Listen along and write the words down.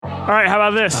right, how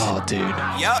about this? Oh, dude.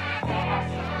 Yup.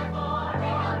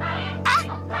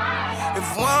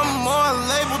 If one more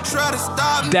label try to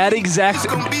stop me, That exact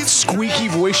squeaky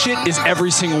voice shit is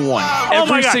every single one. Oh my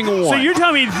Every God. single one. So you're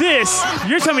telling me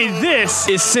this.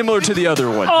 is similar to the other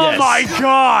one. Oh yes. my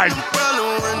God.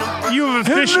 You've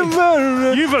officially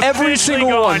Every single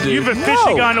gone. one, dude. You've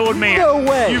officially No. gone old man. No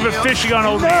way. You've officially gone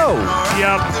old No. man.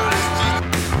 Yep.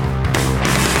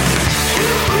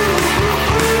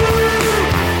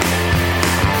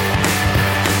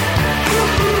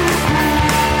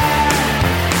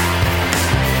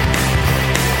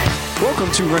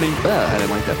 Welcome to Running... I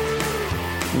didn't like that.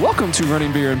 Welcome to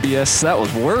Running Beer and BS. That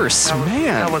was worse. Man.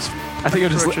 That was I think I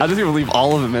just will leave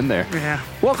all of them in there. Yeah.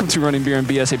 Welcome to Running Beer and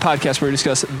BS, a podcast where we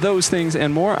discuss those things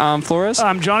and more. I'm Flores.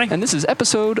 I'm Johnny. And this is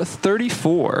episode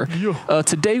 34. Yeah.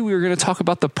 Today we are going to talk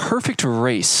about the perfect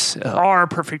race. Our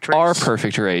perfect race. Our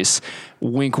perfect race.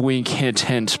 Wink, wink, hint,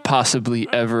 hint, possibly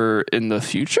ever in the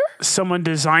future? Someone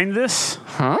designed this.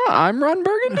 Huh? I'm Ron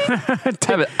Burgundy?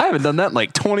 I haven't done that in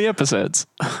like 20 episodes.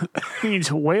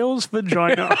 Means whale's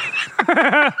vagina.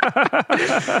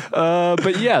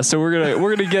 But yeah, so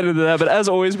we're gonna get into that. But as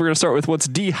always, we're gonna start with what's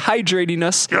dehydrating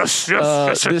us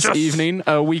this evening.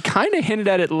 We kind of hinted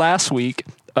at it last week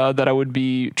that I would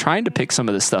be trying to pick some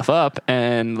of this stuff up,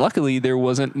 and luckily there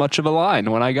wasn't much of a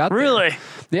line when I got there. Really?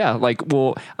 Yeah,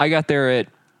 I got there at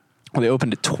they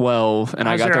opened at 12, and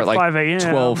I got there at like 5 a.m.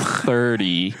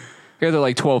 12:30. I got there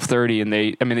like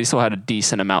 12:30, and they still had a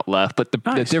decent amount left. But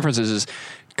the difference is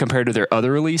compared to their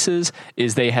other releases,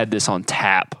 is they had this on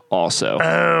tap also.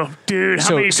 Oh, dude!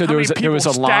 How many there was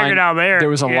a line out there? There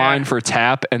was a line for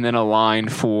tap, and then a line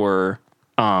for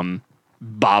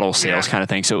bottle sales kind of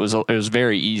thing. So it was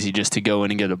very easy just to go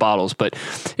in and get the bottles. But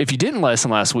if you didn't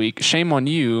listen last week, shame on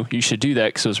you. You should do that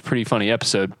because it was a pretty funny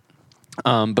episode.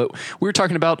 But we were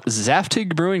talking about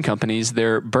Zaftig Brewing Company's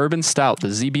their bourbon stout, the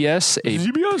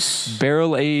ZBS,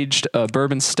 barrel-aged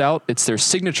bourbon stout. It's their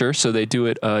signature, so they do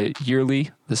it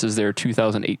yearly. This is their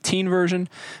 2018 version.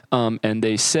 And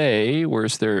they say,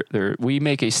 we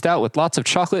make a stout with lots of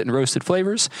chocolate and roasted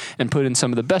flavors and put in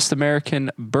some of the best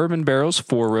American bourbon barrels,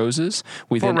 Four Roses.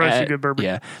 Four Roses, good bourbon.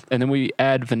 Yeah. And then we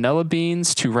add vanilla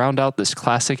beans to round out this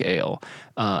classic ale.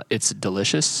 It's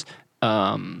delicious.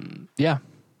 Yeah.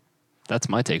 That's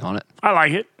my take on it. I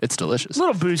like it. It's delicious. A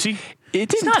little boozy.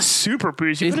 It's not super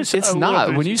boozy, but it's not.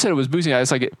 Boozy. When you said it was boozy, I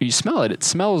was like, you smell it. It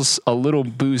smells a little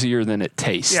boozier than it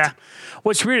tastes. Yeah.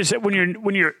 What's weird is that when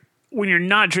you're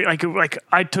not drinking, like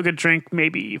I took a drink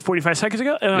maybe 45 seconds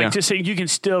ago, and just saying you can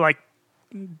still like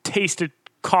taste a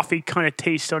coffee kind of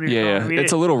taste on your tongue. Yeah. I mean,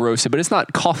 it's a little roasted, but it's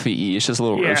not coffee-y. It's just a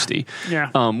little roasty. Yeah.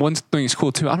 One thing is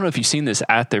cool too. I don't know if you've seen this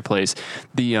at their place.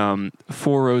 The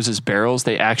Four Roses barrels,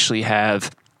 they actually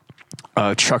have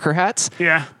trucker hats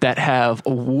that have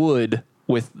wood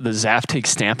with the Zaftig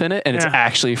stamp in it, and it's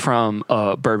actually from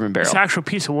a bourbon barrel. It's an actual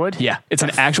piece of wood? Yeah, it's an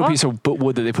actual piece of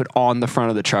wood that they put on the front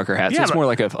of the trucker hat. So it's more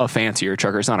like a fancier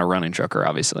trucker. It's not a running trucker,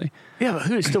 obviously. Yeah, but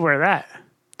who would still wear that?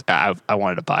 I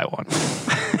wanted to buy one.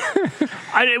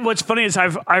 What's funny is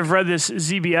I've read this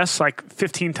ZBS like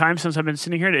 15 times since I've been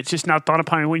sitting here, and it's just not dawned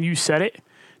upon me when you said it.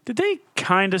 Did they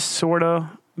kind of, sort of,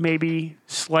 maybe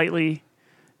slightly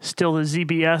steal the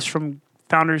ZBS from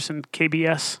Founders and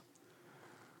KBS?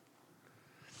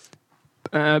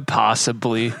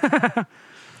 Possibly.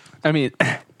 I mean,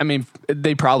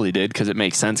 they probably did because it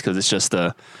makes sense because it's just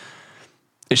an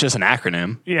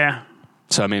acronym. Yeah.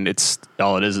 So I mean,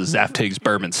 all it is Zaftig's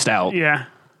Bourbon Stout. Yeah.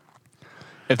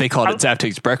 If they called it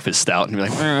Zaftig's Breakfast Stout, and be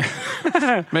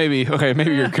like, maybe you're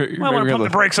might want to pump the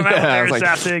brakes on that one there,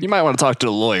 Zaftig. You might want to talk to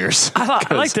the lawyers.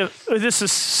 I like to. This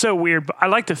is so weird, but I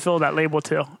like to fill that label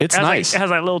too. It's nice. It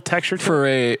has like little texture to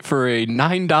it. For a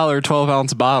 $9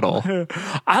 12-ounce bottle.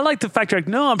 I like the fact like,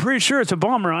 no, I'm pretty sure it's a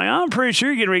bomber. I'm pretty sure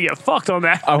you're getting ready to get fucked on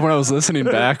that. When I was listening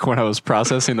back, when I was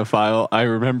processing the file, I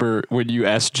remember when you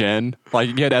asked Jen, like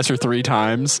you had to ask her 3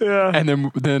 times,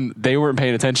 and then they weren't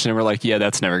paying attention and were like, yeah,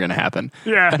 that's never going to happen.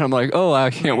 Yeah. And I'm like, oh, I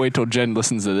can't wait till Jen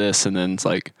listens to this. And then it's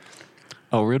like,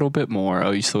 oh, a little bit more. Oh,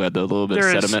 you still had the little bit of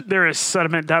sediment. There is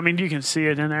sediment. I mean, you can see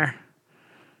it in there.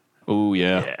 Oh,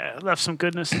 yeah. Yeah, left some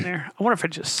goodness in there. I wonder if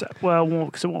it just, well, it won't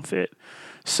because it won't fit.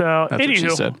 So, that's what she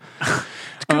said.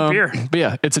 It's good beer. But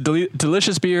yeah, it's a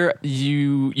delicious beer.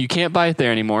 You can't buy it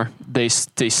there anymore. They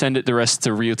send it the rest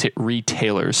to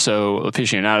retailers. So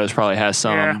Aficionados probably has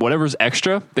some. Whatever's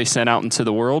extra, they send out into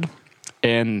the world.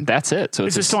 And that's it. So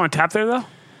is it still on tap there though?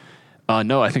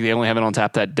 No, I think they only have it on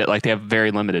tap they have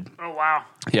very limited. Oh wow.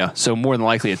 Yeah, so more than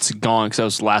likely it's gone because that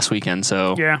was last weekend.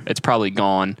 So it's probably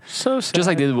gone. So sad. Just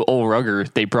like they did with Old Rugger,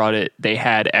 they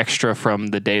had extra from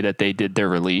the day that they did their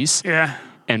release. Yeah.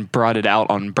 And brought it out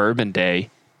on Bourbon Day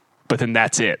but then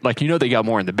that's it. Like, they got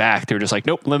more in the back. They were just like,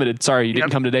 nope, limited. Sorry, you didn't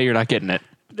come today. You're not getting it.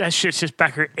 That shit's just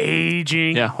back here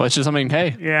aging. Yeah, well, it's just,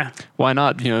 hey, Yeah. why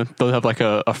not? They'll have like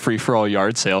a free for all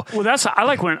yard sale. Well, I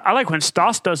like when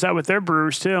Stoss does that with their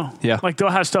brewers too. Yeah. Like they'll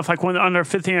have stuff like on their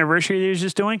 15th anniversary they was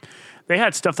just doing. They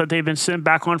had stuff that they've been sitting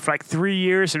back on for like 3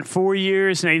 years and 4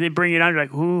 years, and they bring it out. You're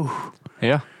like, ooh.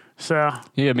 Yeah. So.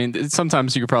 Yeah,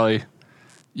 sometimes you could probably.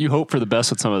 You hope for the best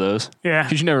with some of those. Yeah.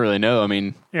 Because you never really know.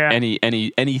 Yeah.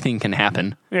 Anything can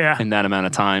happen. Yeah. In that amount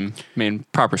of time.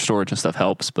 Proper storage and stuff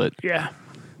helps, but. Yeah.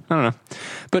 I don't know,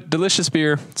 but delicious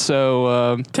beer.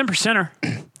 So 10%er.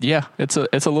 Yeah, it's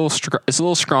a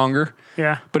little stronger.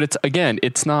 Yeah, but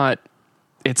it's not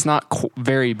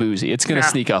very boozy. It's going to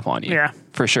sneak up on you. Yeah,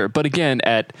 for sure. But again,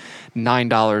 at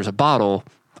 $9 a bottle,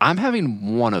 I'm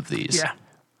having one of these. Yeah,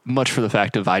 much for the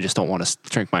fact of I just don't want to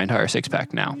drink my entire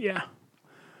 6-pack now. Yeah,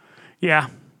 yeah.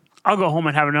 I'll go home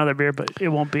and have another beer, but it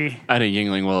won't be. I had a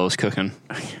Yingling while I was cooking.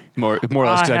 More or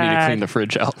less because I need to clean the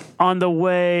fridge out. On the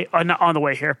way, not on the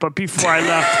way here, but before I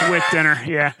left with dinner,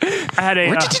 yeah. I had a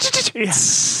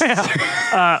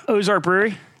Ozark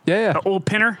Brewery. Yeah. An old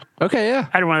Pinner. Okay, yeah.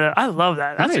 I had one of that. I love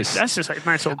that. Nice. That's just like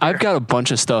nice old beer. I've got a bunch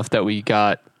of stuff that we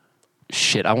got.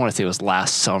 Shit, I want to say it was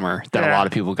last summer that a lot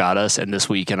of people got us, and this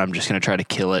weekend I'm just going to try to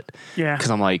kill it. Yeah.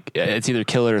 Because I'm like, it's either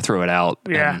kill it or throw it out.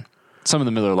 Yeah. And some of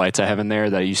the Miller Lights I have in there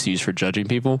that I used to use for judging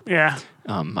people. Yeah.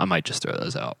 I might just throw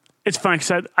those out. It's fun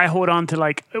because I hold on to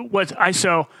like what I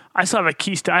still have a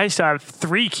Keystone. I still have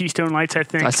 3 Keystone Lights, I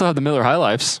think. I still have the Miller High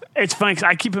Lifes. It's funny because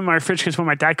I keep them in my fridge because when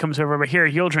my dad comes over, but here,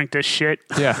 you'll drink this shit.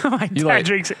 Yeah. My dad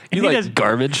drinks it. You like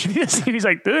garbage? He's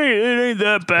like, it ain't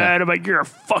that bad. Yeah. I'm like, you're a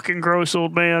fucking gross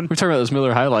old man. We're talking about those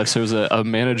Miller High Lifes. There was a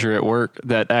manager at work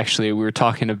that actually we were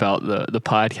talking about the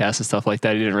podcast and stuff like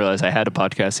that. He didn't realize I had a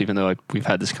podcast, even though we've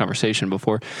had this conversation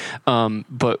before.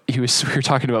 But we were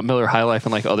talking about Miller High Life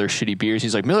and like other shitty beers.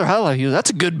 He's like, Miller High Life, that's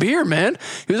a good beer, man.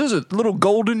 He goes, those are little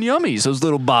golden yummies, those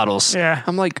little bottles. Yeah.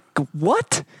 I'm like,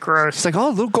 what? Gross. It's like, oh,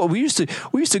 little gold. We used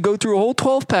to go through a whole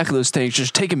 12-pack of those things,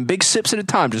 just taking big sips at a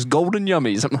time, just golden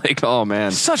yummies. I'm like, oh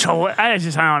man.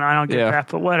 I don't get that,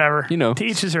 but whatever. To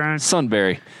each his own.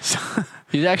 Sunbury.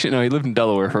 He lived in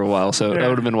Delaware for a while, so that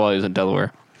would have been while he was in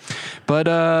Delaware. But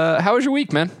how was your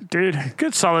week, man? Dude,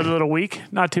 good solid little week.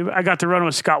 Not too bad. I got to run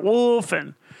with Scott Wolf,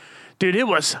 and dude, it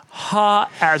was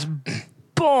hot as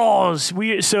balls.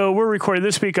 We're recording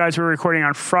this week, guys. We're recording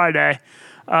on Friday,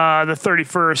 the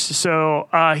 31st. So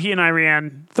he and I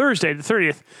ran Thursday, the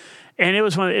 30th, and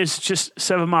it's just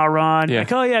 7-mile run. Yeah.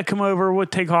 Like, oh yeah, come over. We'll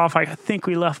take off. I think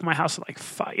we left my house at like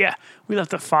 5. Yeah, we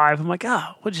left at 5. I'm like,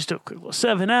 we'll just do a quick little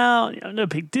 7 out. No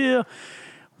big deal.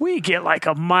 We get like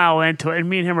a mile into it, and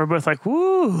me and him are both like,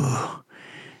 woo.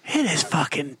 It is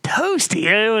fucking toasty.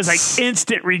 It was like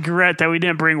instant regret that we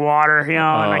didn't bring water,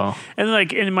 and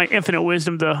like in my infinite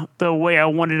wisdom, the way I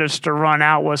wanted us to run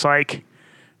out was like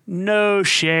no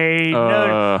shade.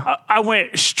 I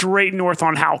went straight north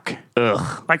on Hauk.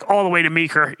 Ugh. Like all the way to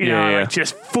Meeker, Yeah. like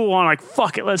just full on, like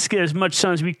fuck it, let's get as much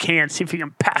sun as we can, see if we can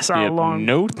pass out along.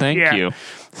 No, thank you.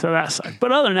 So that's,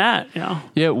 but other than that,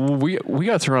 Yeah, well, we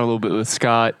got to run a little bit with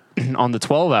Scott on the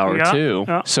 12-hour too.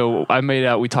 Yeah. So I made it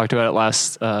out. We talked about it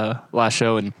last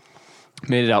show and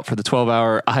made it out for the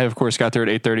 12-hour. I of course got there at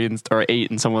 8:30 or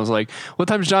 8, and someone was like, "What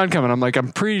time's John coming?" I'm like,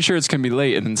 "I'm pretty sure it's gonna be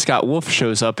late." And then Scott Wolf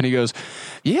shows up and he goes,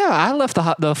 "Yeah, I left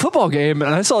the football game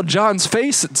and I saw John's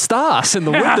face at Stas in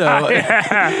the window."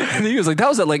 And he was like, "That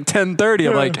was at like 10:30."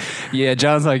 I'm like, "Yeah,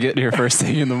 John's not getting here first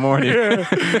thing in the morning."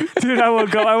 Dude, I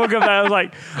woke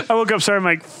up. Sorry, I'm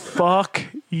like, fuck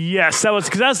yes, that was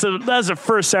because that was the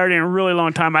first Saturday in a really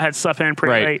long time I had slept in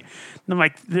pretty late. And I'm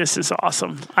like, this is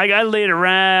awesome. I laid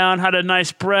around, had a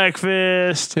nice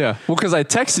breakfast. Yeah. Well, because I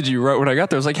texted you right when I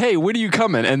got there. I was like, hey, when are you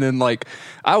coming? And then, like,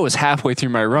 I was halfway through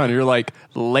my run. And you're like,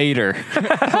 later.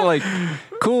 I'm like,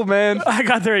 cool, man. I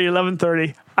got there at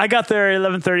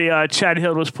 11:30. Chad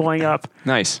Hill was pulling up.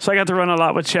 Nice. So I got to run a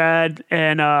lot with Chad.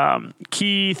 And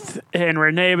Keith and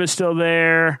Renee was still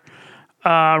there.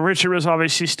 Richard was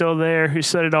obviously still there, who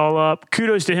set it all up.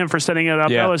 Kudos to him for setting it up.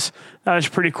 Yeah. That was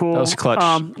pretty cool. That was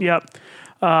clutch. Yep.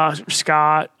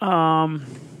 Scott,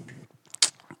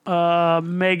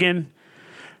 Megan,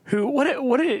 who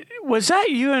was that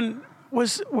you and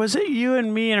was it you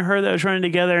and me and her that was running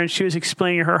together, and she was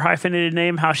explaining her hyphenated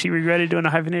name, how she regretted doing a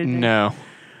hyphenated name? No.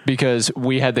 Because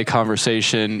we had the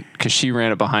conversation because she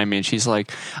ran it behind me and she's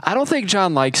like, I don't think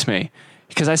John likes me.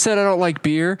 Because I said I don't like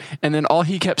beer, and then all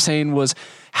he kept saying was,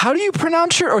 how do you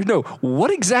pronounce what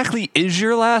exactly is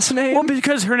your last name? Well,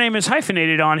 because her name is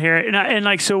hyphenated on here,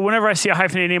 and so whenever I see a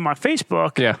hyphenated name on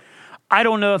Facebook, I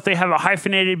don't know if they have a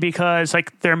hyphenated because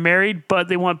like they're married, but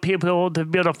they want people to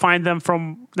be able to find them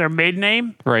from their maiden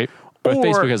name, right? But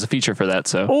Facebook has a feature for that,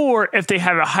 so or if they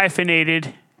have it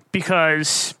hyphenated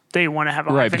because they want to have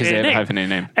a right because they have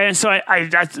hyphenated a hyphenated name. And so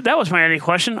that was my only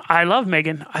question. I love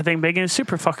Megan. I think Megan is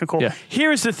super fucking cool. Yeah.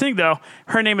 Here's the thing, though.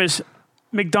 Her name is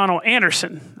McDonald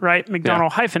Anderson, right?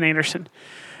 McDonald hyphen Anderson.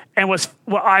 And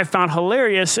what I found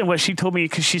hilarious and what she told me,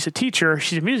 because she's a teacher,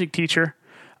 she's a music teacher,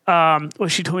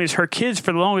 what she told me is her kids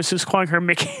for the longest was calling her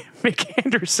Mick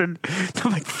Anderson.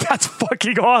 I'm like, that's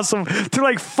fucking awesome. They're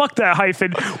like, fuck that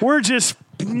hyphen. We're just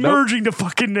merging the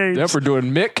fucking names. Yep, we're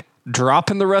doing Mick,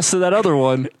 dropping the rest of that other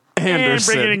one.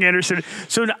 Anderson. And bringing in Anderson.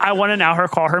 So I want to now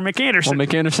call her Mick Anderson. Well,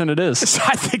 Mick Anderson it is. So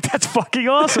I think that's fucking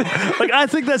awesome. Like, I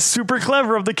think that's super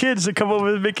clever of the kids to come up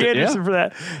with Mick Anderson for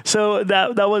that. So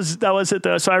that was it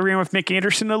though. So I ran with Mick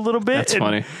Anderson a little bit. That's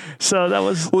funny. So that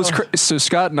was so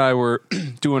Scott and I were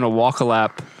doing a walk a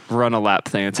lap, run a lap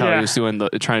thing. That's how he was doing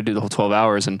trying to do the whole 12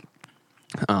 hours and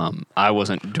I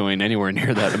wasn't doing anywhere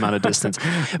near that amount of distance,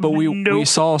 but we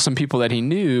saw some people that he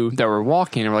knew that were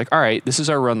walking and we're like, all right, this is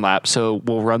our run lap. So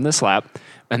we'll run this lap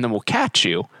and then we'll catch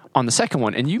you on the second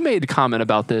one. And you made a comment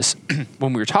about this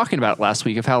when we were talking about it last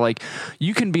week of how like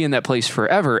you can be in that place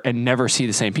forever and never see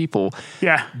the same people.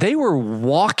 Yeah. They were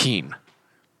walking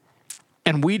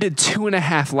and we did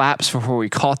 2.5 laps before we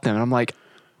caught them. And I'm like,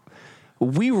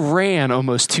 we ran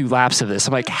almost 2 laps of this.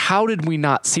 I'm like, how did we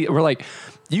not see it? We're like,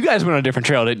 you guys went on a different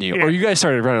trail, didn't you? Yeah. Or you guys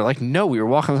started running. Like, no, we were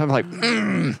walking. I'm like,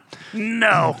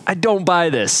 no, I don't buy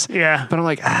this. Yeah. But I'm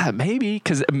like, maybe.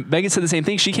 Because Megan said the same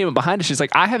thing. She came up behind us. She's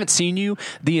like, I haven't seen you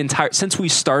since we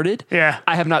started. Yeah.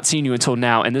 I have not seen you until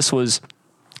now. And this was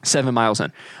 7 miles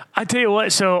in. I tell you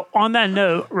what. So on that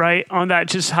note, right, on that,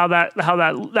 just how that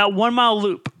 1 mile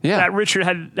loop that Richard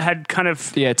had kind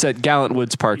of. Yeah, it's at Gallant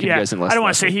Woods Park. Yeah. You guys didn't listen. I don't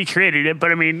want to say he created it,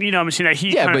 but I mean, I'm saying that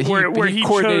he where he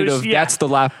coordinated chose, that's the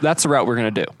lap. That's the route we're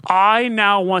going to do. I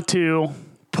now want to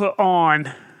put on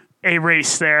a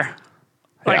race there.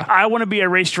 Like, I want to be a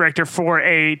race director for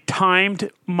a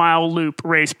timed mile loop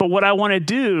race. But what I want to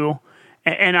do,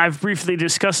 and I've briefly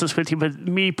discussed this with you, but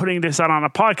me putting this out on a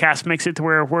podcast makes it to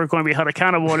where we're going to be held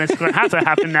accountable and it's going to have to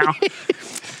happen now,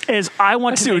 is I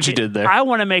see what you did there. I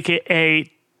want to make it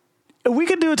we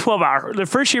could do a 12-hour. The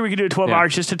first year we could do a 12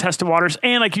 hours just to test the waters.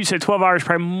 And like you said, 12 hours is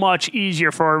probably much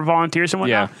easier for our volunteers and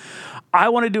whatnot. Yeah. I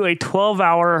want to do a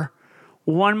 12-hour,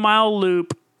 1 mile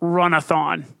loop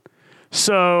run-a-thon.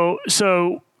 So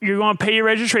you're going to pay your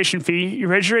registration fee. Your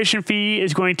registration fee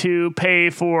is going to pay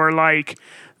for like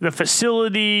the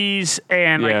facilities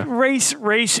and like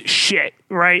race shit,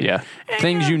 right? Yeah.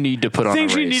 Things you need to put on a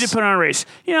race. Things you need to put on a race.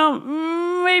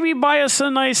 Maybe buy us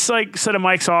a nice like set of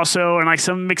mics also and like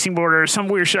some mixing board or some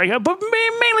weird shit like that, but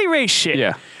mainly race shit.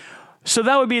 Yeah. So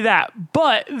that would be that.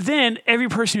 But then every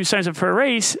person who signs up for a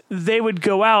race, they would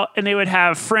go out and they would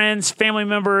have friends, family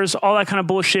members, all that kind of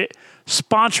bullshit,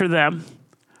 sponsor them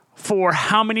for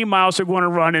how many miles they're going to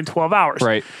run in 12 hours.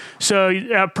 Right. So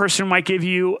a person might give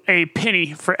you a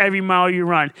penny for every mile you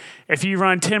run. If you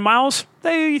run 10 miles,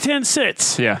 they owe you 10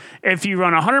 cents. Yeah. If you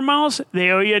run 100 miles,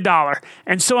 they owe you $1.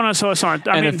 And so on and so on.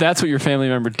 I mean, if that's what your family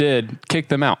member did, kick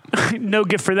them out. no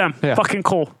gift for them. Yeah. Fucking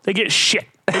cool. They get shit.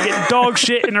 They get dog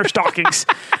shit in their stockings.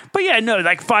 But yeah, no,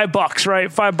 like $5, right?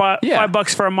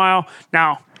 $5 for a mile.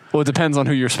 Now, well, it depends on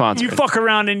who you're sponsoring. you fuck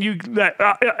around and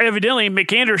evidently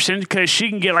Mick Anderson, because she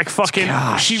can get like fucking,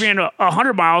 she ran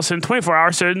 100 miles in 24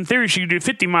 hours. So in theory, she could do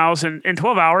 50 miles in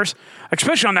 12 hours,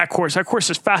 especially on that course. That course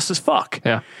is fast as fuck.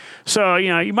 Yeah. So,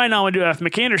 you might not want to do that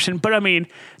with Mick Anderson, but I mean,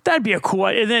 that'd be a cool,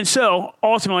 and then so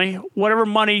ultimately, whatever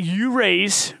money you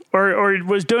raise or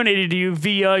was donated to you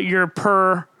via your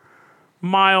per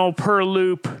mile, per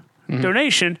loop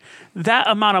donation, that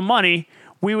amount of money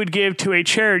we would give to a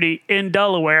charity in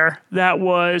Delaware that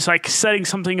was like setting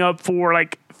something up for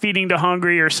like feeding the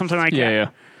hungry or something like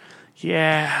that.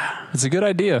 Yeah. It's a good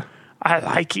idea. I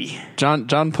like it.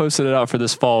 John posted it out for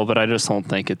this fall, but I just don't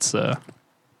think it's I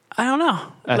don't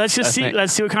know. Let's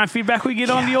see what kind of feedback we get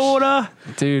on the old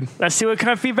dude. Let's see what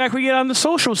kind of feedback we get on the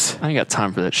socials. I ain't got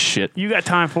time for that shit. You got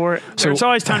time for it. There's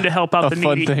always time to help out the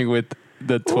needy. A fun thing with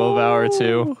the 12-hour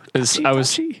too is I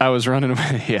was running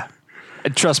with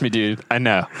trust me, dude. I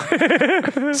know.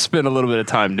 Spent a little bit of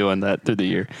time doing that through the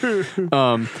year.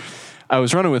 I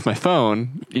was running with my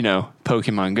phone,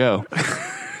 Pokemon Go.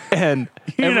 And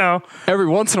every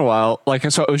once in a while,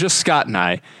 so it was just Scott and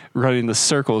I running the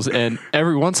circles, and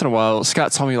every once in a while,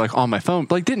 Scott saw me on my phone,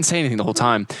 but didn't say anything the whole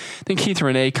time. Then Keith and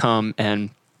Renee come, and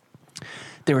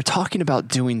they were talking about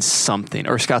doing something,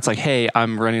 or Scott's like, "Hey,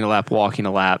 I'm running a lap, walking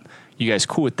a lap. You guys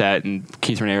cool with that?" And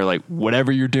Keith and Renee are like,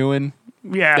 "Whatever you're doing,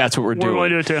 Yeah, That's what we're doing.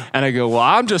 going to do it too. And I go, well,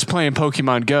 I'm just playing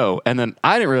Pokemon Go. And then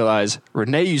I didn't realize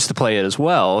Renee used to play it as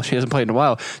well. She hasn't played in a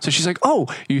while. So she's like, oh,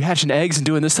 you hatching eggs and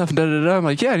doing this stuff and da-da-da. I'm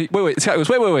like, yeah. Wait. Scott goes,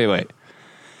 wait.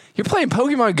 You're playing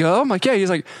Pokemon Go? I'm like, yeah. He's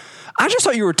like, I just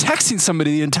thought you were texting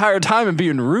somebody the entire time and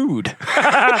being rude.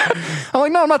 I'm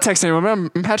like, no, I'm not texting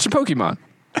anyone. I'm hatching Pokemon.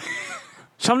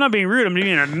 So I'm not being rude. I'm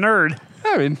being a nerd.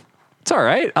 I mean, it's all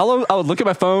right. I would look at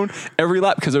my phone every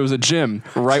lap because there was a gym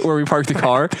right where we parked the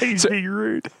car. He's being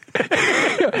rude.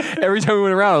 Every time we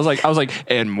went around, I was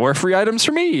like, and more free items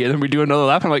for me. And then we do another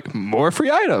lap, and I'm like, more free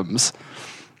items.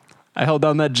 I held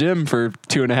down that gym for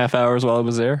 2.5 hours while I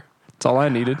was there. That's all I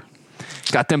needed.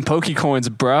 Got them Pokecoins,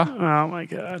 bruh. Oh my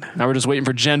god. Now we're just waiting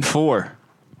for Gen 4.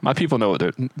 My people know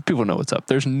people know what's up.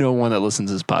 There's no one that listens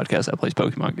to this podcast that plays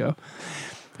Pokemon Go.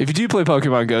 If you do play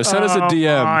Pokemon Go, send us a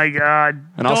DM. Oh my god.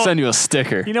 And I'll send you a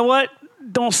sticker. You know what?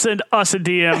 Don't send us a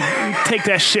DM. You take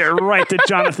that shit right to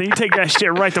Jonathan. You take that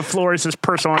shit right to Flores'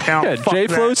 personal account. Yeah, Fuck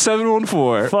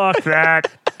JFlow714. Fuck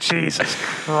that. Jesus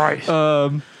Christ.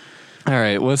 All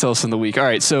right, what's else in the week? All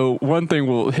right, so one thing,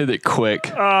 we'll hit it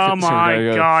quick. Oh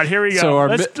my God, here we go. So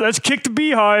let's kick the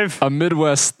beehive. Our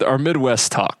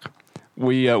Midwest talk.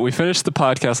 We finished the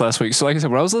podcast last week. So like I said,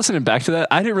 when I was listening back to that,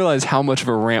 I didn't realize how much of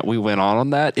a rant we went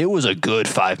on that. It was a good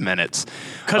 5 minutes.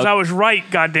 Because I was right,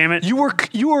 goddammit.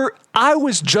 I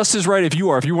was just as right if you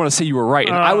want to say you were right,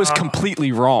 and I was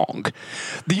completely wrong.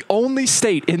 The only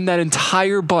state in that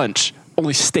entire bunch,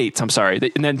 only states, I'm sorry,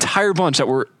 in the entire bunch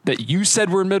that you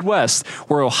said were Midwest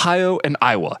were Ohio and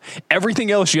Iowa. Everything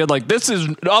else you had like, this is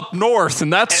up north,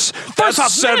 and that's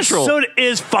central. Minnesota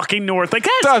is fucking north. Like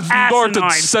That's asinine. north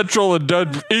and central and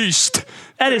then east.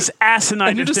 That is asinine.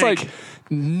 And you're just like,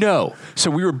 no.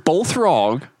 So we were both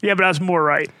wrong. Yeah, but I was more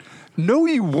right. No,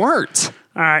 you weren't.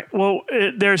 All right. Well,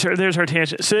 there's our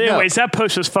tangent. So, anyways, that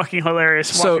post was fucking hilarious.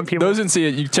 So watching people. those didn't see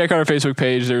it. You check out our Facebook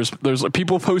page. There's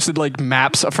people posted like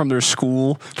maps from their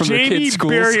school, from their kids'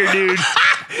 schools. Barrier, dude.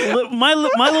 my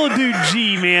little dude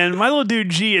G, man. My little dude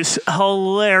G is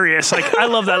hilarious. Like I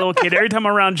love that little kid. Every time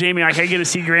I'm around Jamie, I get to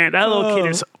see Grant. That little kid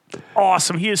is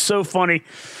awesome. He is so funny.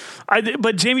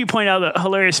 But Jamie pointed out a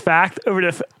hilarious fact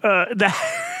over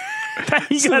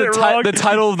he got it wrong. The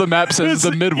title of the map says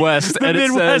the Midwest, and it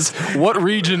says what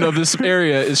region of this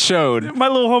area is shown. My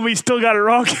little homie still got it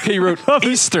wrong. He wrote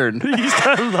Eastern.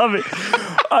 I love it.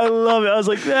 I love it. I was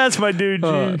like, that's my dude.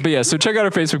 But yeah, so check out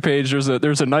our Facebook page.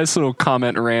 There's a nice little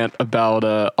comment rant about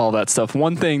all that stuff.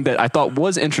 One thing that I thought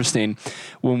was interesting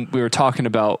when we were talking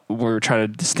about, we were trying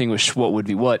to distinguish what would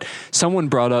be what. Someone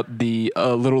brought up the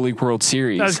Little League World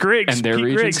Series. That's Griggs. And their Pete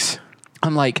regions. Griggs.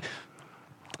 I'm like,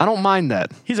 I don't mind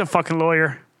that. He's a fucking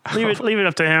lawyer. Leave it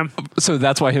up to him. So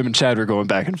that's why him and Chad were going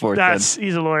back and forth.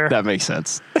 He's a lawyer. That makes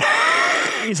sense.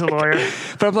 He's a lawyer.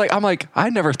 But I'm like, I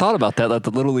never thought about that. Like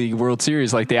the Little League World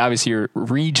Series, like they obviously are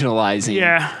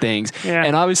regionalizing things. Yeah.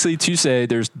 And obviously to say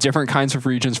there's different kinds of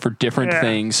regions for different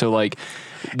things. So like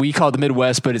we call it the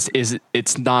Midwest, but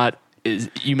it's not.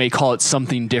 You may call it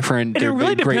something different. And it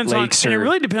really depends Lakes it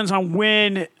really depends on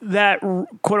when that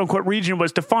quote unquote region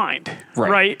was defined.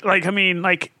 Right? Like, I mean,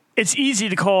 like it's easy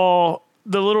to call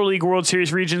the Little League World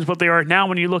Series regions what they are now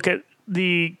when you look at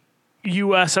the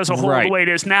U.S. as a whole, the way it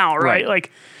is now, right?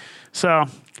 Like, so,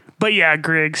 but yeah,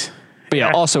 Griggs. But yeah,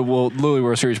 also, Little League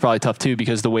World Series is probably tough too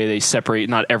because the way they separate,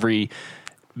 not every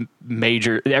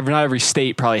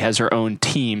state probably has their own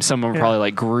team. Some of them are probably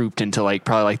like grouped into like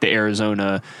probably like the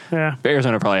Arizona. Yeah,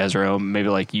 Arizona probably has their own. Maybe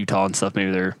like Utah and stuff.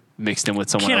 Maybe they're mixed in with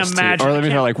someone else too. Or let me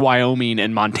know, like Wyoming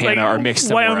and Montana are mixed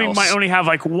in. Wyoming might only have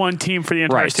like one team for the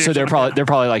entire state. So they're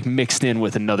probably like mixed in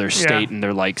with another state and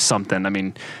they're like something. I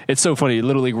mean, it's so funny.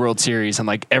 Little League World Series and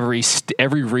like every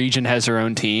region has their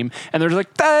own team and they're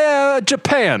like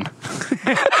Japan.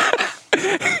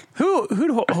 Who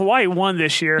Hawaii won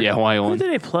this year? Yeah, Hawaii won. Who did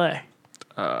they play?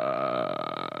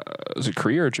 Was it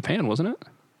Korea or Japan? Wasn't it?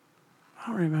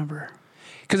 I don't remember.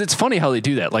 Because it's funny how they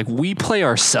do that. Like, we play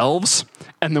ourselves,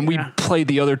 and then we play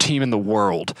the other team in the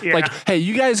world. Yeah. Like, hey,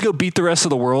 you guys go beat the rest of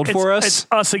the world for us. It's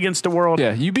us against the world.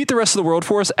 Yeah, you beat the rest of the world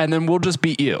for us, and then we'll just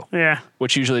beat you. Yeah.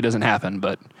 Which usually doesn't happen,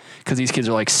 but because these kids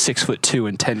are like 6'2"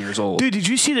 and 10 years old. Dude, did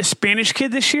you see the Spanish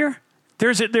kid this year?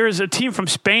 There's a team from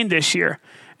Spain this year,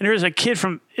 and there's a kid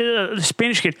from the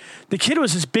Spanish kid. The kid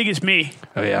was as big as me.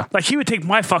 Oh yeah. Like, he would take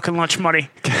my fucking lunch money.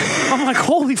 I'm like,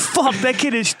 holy fuck, that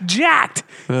kid is jacked.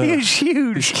 He is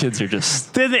huge. These kids are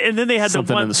just Then they had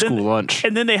something in the school lunch.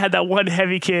 And then they had that one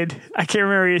heavy kid. I can't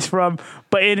remember where he's from,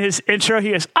 but in his intro,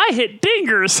 he goes, "I hit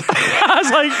dingers." I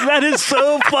was like, that is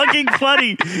so fucking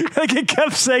funny. Like, I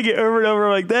kept saying it over and over.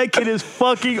 I'm like, that kid is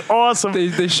fucking awesome.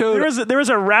 They showed there was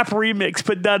a rap remix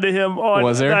put done to him on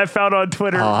Was there? that I found on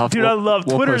Twitter. Dude, I love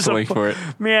we'll Twitter's post a link for it.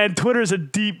 Man, Twitter's a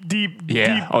deep pit,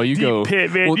 man. Well, you can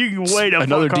wait a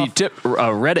another fuck deep off. tip.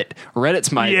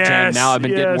 Reddit's my jam now. I've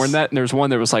been getting more than that. And there's one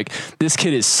that was like, this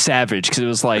kid is savage, because it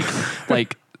was like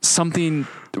something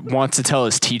wants to tell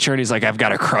his teacher, and he's like, I've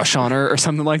got a crush on her or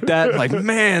something like that. Like,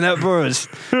 man, that bro is,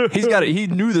 he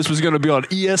knew this was going to be on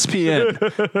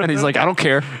ESPN, and he's like, I don't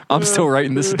care, I'm still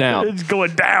writing this down. It's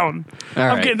going down. All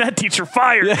I'm right. getting that teacher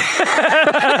fired.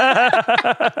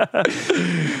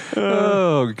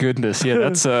 Oh goodness, yeah,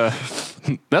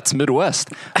 that's Midwest.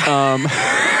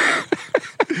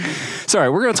 Sorry,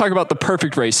 we're going to talk about the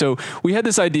perfect race. So we had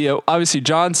this idea. Obviously,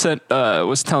 John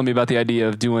was telling me about the idea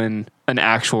of doing an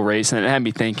actual race, and it had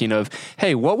me thinking of,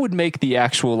 hey, what would make the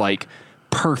actual like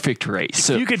perfect race?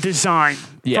 So You could design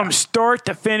from start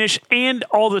to finish and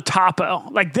all the topo.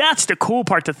 Like, that's the cool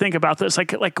part to think about this.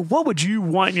 Like what would you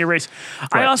want in your race?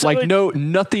 I also like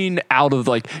nothing out of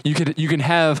like you can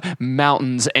have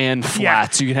mountains and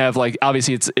flats. You can have like,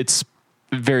 obviously it's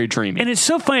very dreamy. And it's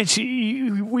so funny.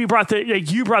 You brought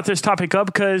this topic up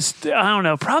because I don't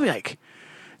know, probably like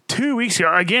 2 weeks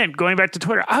ago. Again, going back to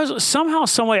Twitter, I was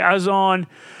on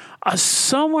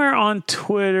somewhere on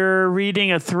Twitter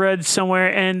reading a thread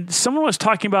somewhere, and someone was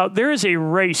talking about there's a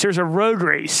road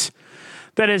race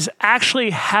that is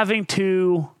actually having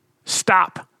to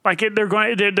stop. Like,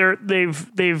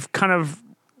 they've kind of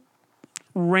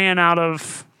ran out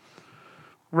of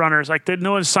runners. Like,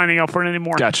 no one's signing up for it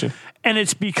anymore. Gotcha. And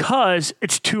it's because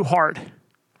it's too hard.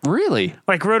 Really?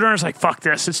 Like, Roadrunner's like, fuck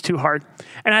this, it's too hard.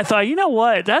 And I thought, you know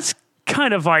what? That's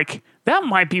kind of like, that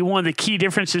might be one of the key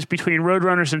differences between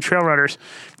Roadrunners and trail runners.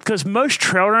 Because most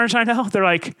trail runners I know, they're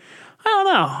like, I don't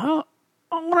know.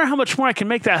 I wonder how much more I can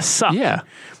make that suck. Yeah.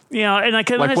 You know, and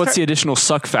what's the additional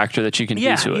suck factor that you can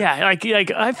do to it? Yeah, like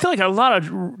I feel like a lot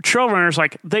of trail runners,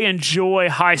 like, they enjoy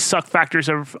high suck factors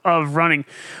of running,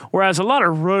 whereas a lot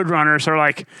of road runners are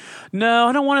like, no,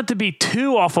 I don't want it to be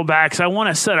too awful bad because I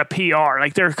want to set a PR.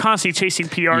 Like, they're constantly chasing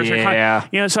PRs.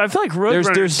 Yeah. So I feel like road runners,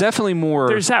 there's definitely more.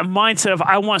 There's that mindset of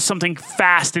I want something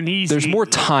fast and easy. There's more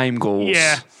time goals.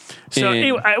 Yeah. So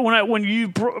anyway, when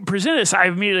you presented this, I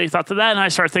immediately thought to that, and I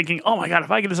started thinking, oh my god,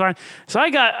 if I could design. So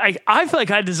I feel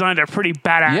like I designed a pretty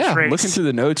badass race. Looking through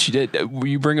the notes you did,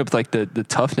 you bring up like the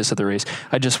toughness of the race.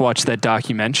 I just watched that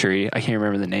documentary. I can't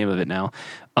remember the name of it now.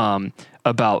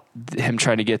 About him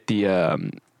trying to get the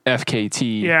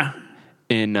FKT. Yeah.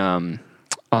 In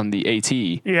on the AT.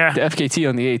 Yeah. The FKT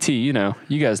on the AT,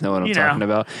 you guys know what I'm talking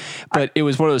about. But it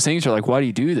was one of those things where, like, why do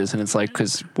you do this? And it's like,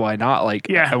 because why not? Like,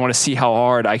 I want to see how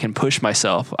hard I can push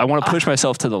myself. I want to push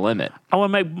myself to the limit. I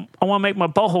want to make my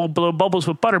butthole blow bubbles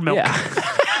with buttermilk.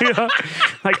 Yeah.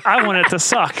 Like, I want it to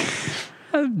suck.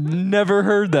 I've never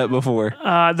heard that before.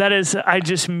 That is, I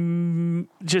just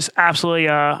absolutely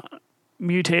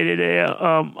mutated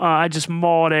I just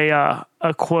mauled a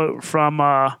quote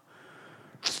from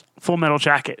Full Metal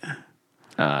Jacket.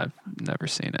 I've never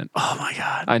seen it. Oh my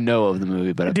god! I know of the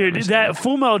movie, but I've never seen it.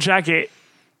 Full Metal Jacket.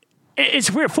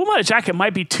 It's weird. Full Metal Jacket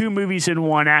might be two movies in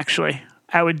one. Actually,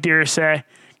 I would dare say,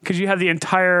 because you have the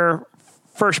entire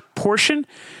first portion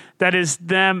that is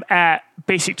them at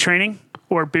basic training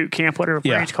or boot camp, whatever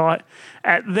you call it,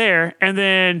 at there, and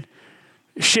then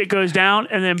shit goes down,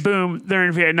 and then boom, they're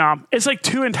in Vietnam. It's like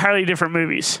two entirely different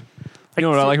movies. You know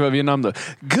what I like about Vietnam, though?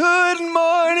 Good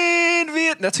Morning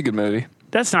Vietnam. That's a good movie.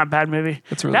 That's not a bad movie.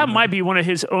 That might be one of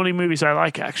his only movies I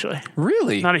like, actually.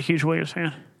 Really? Not a huge Williams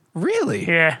fan. Really?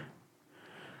 Yeah.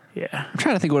 I'm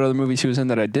trying to think what other movies he was in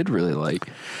that I did really like.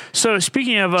 So,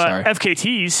 speaking of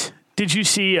FKTs, did you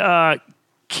see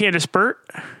Candace Burt?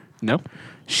 No.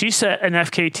 She set an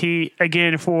FKT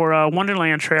again for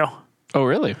Wonderland Trail. Oh,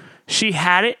 really? She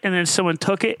had it, and then someone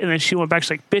took it, and then she went back.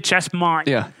 She's like, bitch, that's mine.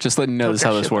 Yeah, just letting you know this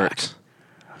how this works. Back.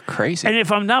 Crazy. And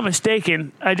if I'm not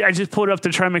mistaken, I just pulled it up to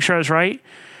try and make sure I was right.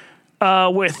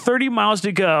 With 30 miles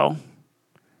to go.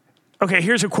 Okay,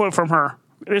 here's a quote from her.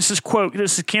 This is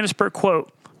Candace Burt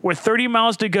quote. With 30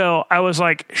 miles to go, I was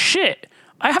like, shit,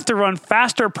 I have to run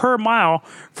faster per mile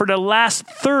for the last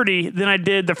 30 than I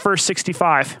did the first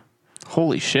 65.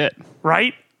 Holy shit.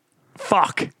 Right?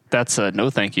 Fuck. That's no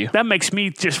thank you. That makes me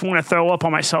just want to throw up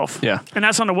on myself. Yeah. And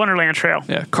that's on the Wonderland Trail.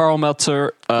 Yeah. Karl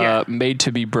Meltzer, Made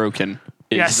to be Broken.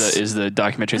 is the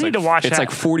documentary. I need to watch It's that.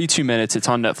 like 42 minutes. It's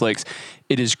on Netflix.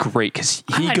 It is great because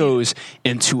he goes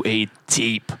into a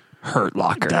deep hurt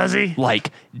locker. Does he?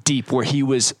 Like deep, where he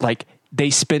was like, they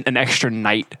spent an extra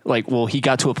night. Like, well, he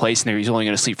got to a place and he was only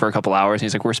going to sleep for a couple hours. And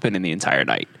he's like, we're spending the entire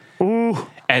night. Ooh.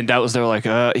 And that was, they're like,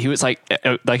 he was like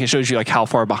it shows you like how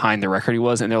far behind the record he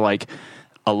was. And they're like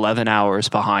 11 hours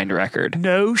behind record.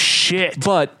 No shit.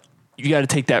 But you got to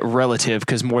take that relative,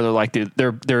 because more they're like,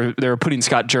 they're putting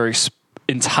Scott Jurek's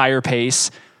entire pace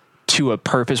to a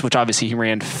purpose, which obviously he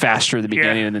ran faster at the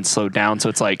beginning and then slowed down. So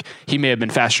it's like he may have been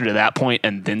faster to that point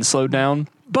and then slowed down.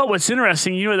 But what's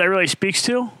interesting, you know what that really speaks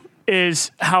to?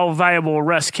 Is how valuable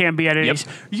rest can be at any. Yep.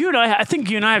 You and I think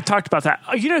you and I have talked about that.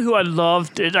 You know who I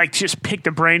love to like just pick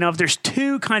the brain of? There's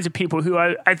two kinds of people who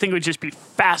I think would just be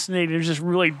fascinating to just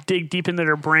really dig deep into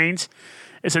their brains.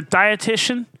 It's a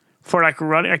dietitian for like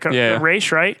running like a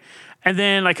race, right? And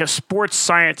then like a sports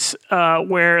science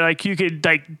where like you could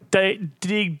like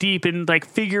dig deep and like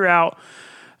figure out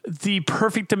the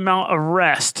perfect amount of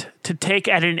rest to take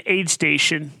at an aid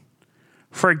station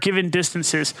for given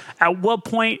distances. At what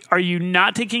point are you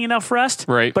not taking enough rest?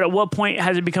 Right. But at what point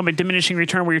has it become a diminishing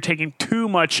return where you're taking too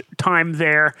much time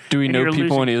there? Do we know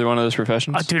people in either one of those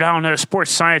professions? Dude, I don't know.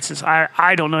 Sports sciences.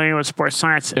 I don't know anyone with sports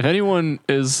science. If anyone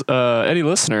is, any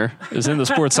listener is in the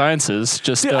sports sciences,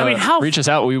 just Dude, reach us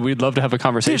out. We'd love to have a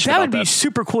conversation Dude, that about would be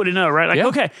super cool to know, right? Like,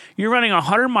 okay, you're running a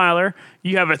 100-miler.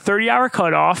 You have a 30-hour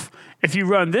cutoff. If you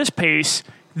run this pace,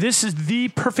 this is the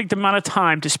perfect amount of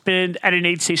time to spend at an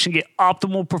aid station to get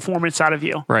optimal performance out of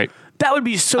you. Right. That would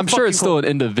be so I'm sure it's still an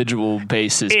individual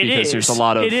basis because there's a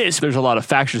lot of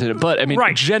factors in it. But I mean,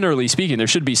 generally speaking, there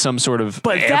should be some sort of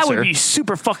answer. That would be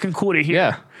super fucking cool to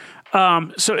hear. Yeah.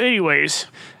 So anyways.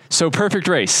 So perfect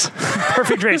race.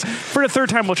 Perfect race. For the third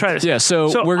time, we'll try this. Yeah,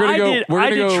 so we're gonna go. I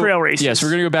did trail races. Yes, we're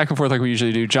gonna go back and forth like we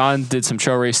usually do. John did some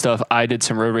trail race stuff. I did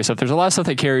some road race stuff. There's a lot of stuff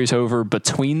that carries over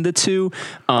between the two,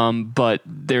 but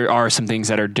there are some things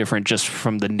that are different just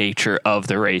from the nature of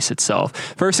the race itself.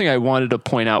 First thing I wanted to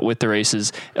point out with the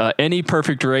races, any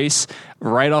perfect race,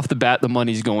 right off the bat, the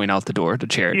money's going out the door to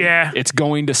charity. Yeah, it's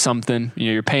going to something. You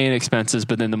know, you're paying expenses,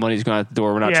 but then the money's going out the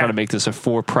door. We're not trying to make this a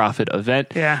for-profit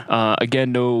event. Yeah.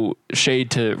 Again, no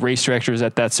shade to race directors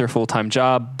that's their full-time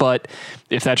job, but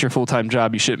if that's your full-time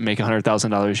job, you shouldn't make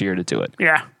 $100,000 a year to do it.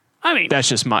 Yeah, I mean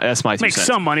that's my 2 cents. Make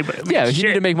some money, but you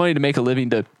need to make money to make a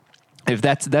living. If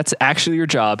that's actually your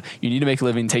job, you need to make a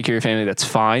living, take care of your family. That's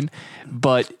fine,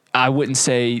 but I wouldn't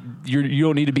say you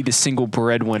don't need to be the single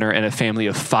breadwinner in a family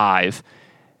of 5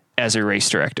 as a race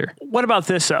director. What about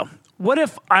this though? What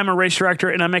if I'm a race director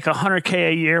and I make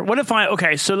 $100K a year? What if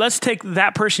so let's take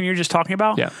that person you're just talking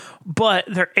about. Yeah. But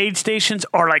their aid stations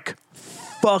are like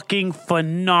fucking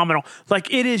phenomenal.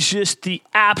 Like it is just the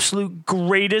absolute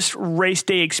greatest race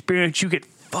day experience you could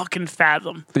fucking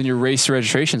fathom. Then your race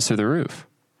registration's through the roof.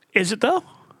 Is it though?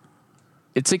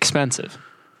 It's expensive.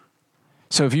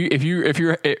 So if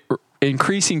you're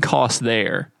increasing costs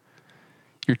there,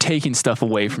 you're taking stuff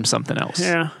away from something else.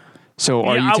 Yeah. So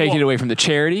are you taking it away from the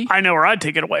charity? I know where I'd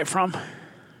take it away from.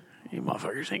 You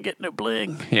motherfuckers ain't getting no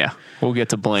bling. Yeah, we'll get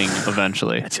to bling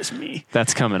eventually. That's just me.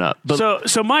 That's coming up. But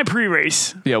so my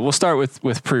pre-race. Yeah, we'll start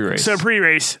with pre-race. So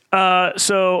pre-race. When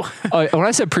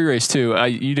I said pre-race too,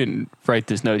 you didn't write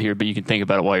this note here, but you can think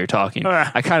about it while you're talking.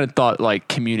 I kind of thought like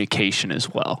communication as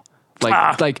well.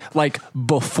 Like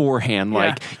beforehand,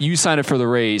 like you sign up for the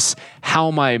race. How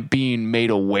am I being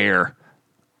made aware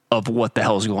of what the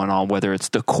hell's going on, whether it's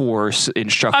the course,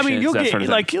 instructions, I mean, you'll that get sort of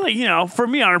thing. for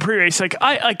me on a pre-race,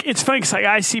 it's funny because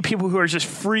I see people who are just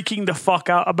freaking the fuck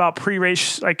out about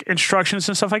pre-race like instructions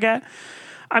and stuff like that.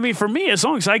 I mean, for me, as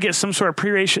long as I get some sort of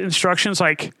pre-race instructions,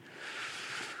 like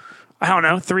I don't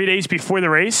know, 3 days before the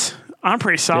race, I'm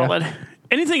pretty solid. Yeah.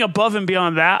 Anything above and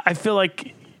beyond that, I feel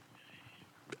like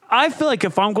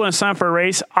if I'm going to sign up for a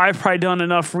race, I've probably done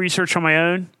enough research on my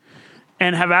own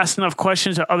and have asked enough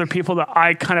questions to other people that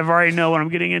I kind of already know what I'm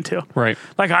getting into. Right.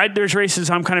 Like there's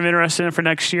races I'm kind of interested in for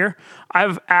next year.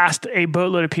 I've asked a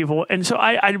boatload of people. And so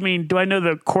I mean, do I know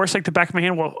the course like the back of my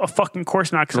hand? Well, a fucking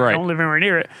course not, because I don't live anywhere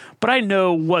near it. But I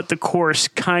know what the course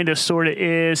kind of sort of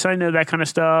is. I know that kind of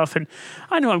stuff. And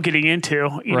I know what I'm getting into.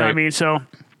 You know what I mean? So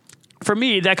for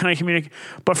me, that kind of communication.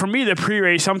 But for me, the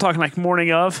pre-race, I'm talking like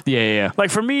morning of. Yeah.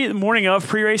 Like for me, morning of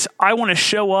pre-race, I want to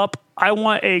show up. I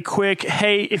want a quick,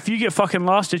 hey, if you get fucking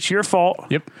lost, it's your fault.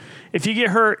 Yep. If you get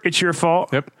hurt, it's your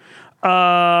fault. Yep.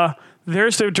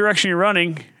 There's the direction you're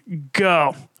running.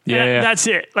 Go. Yeah. That's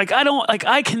it. Like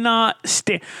I cannot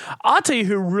stand. I'll tell you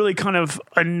who really kind of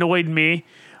annoyed me.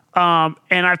 And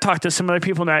I've talked to some other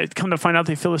people that come to find out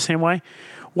they feel the same way.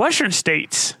 Western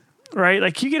states. right?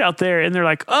 Like you get out there and they're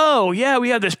like, oh yeah, we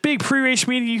have this big pre-race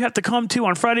meeting you have to come to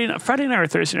on Friday night or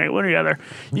Thursday night, one or the other.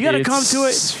 You got to come to it.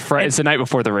 It's the night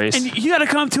before the race. And you got to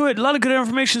come to it. A lot of good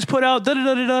information is put out.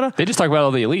 They just talk about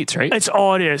all the elites, right? It's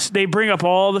all it is. They bring up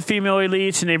all the female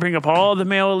elites and they bring up all the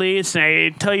male elites and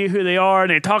they tell you who they are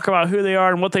and they talk about who they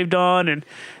are and what they've done and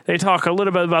they talk a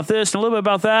little bit about this and a little bit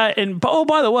about that. And oh,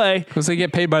 by the way, because they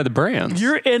get paid by the brands.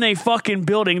 You're in a fucking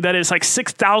building that is like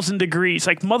 6,000 degrees.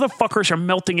 Like motherfuckers are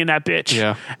melting in that bitch.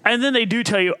 Yeah. And then they do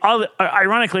tell you,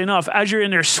 ironically enough, as you're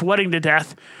in there sweating to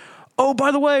death, oh,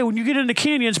 by the way, when you get into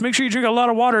canyons, make sure you drink a lot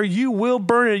of water. You will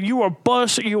burn it. You will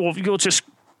bust. You'll just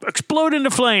explode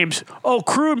into flames. Oh,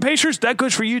 crew and pacers, that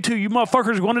goes for you too. You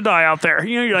motherfuckers are going to die out there.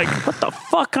 You know, you're like, what the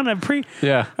fuck kind of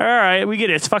Yeah. All right, we get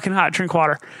it. It's fucking hot. Drink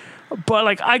water. But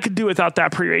like I could do without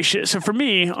that pre-race shit. So for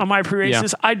me, on my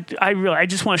pre-races, I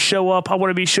just want to show up. I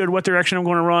want to be sure what direction I'm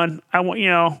going to run. I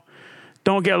want,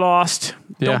 don't get lost.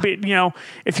 Yeah. Don't be,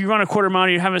 if you run a quarter mile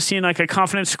and you haven't seen like a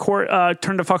confidence court,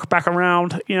 turn the fuck back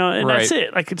around, and Right. that's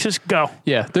it. Like just go.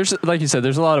 Yeah, there's, like you said,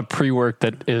 there's a lot of pre-work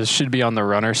that should be on the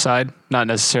runner side, not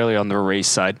necessarily on the race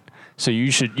side. So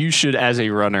you should as a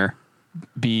runner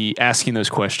be asking those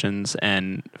questions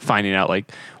and finding out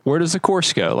like, where does the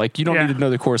course go? Like you don't need to know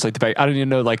the course like the back. I don't even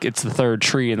know like it's the third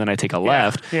tree and then I take a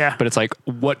left. Yeah. But it's like,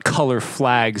 what color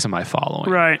flags am I following?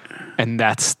 Right. And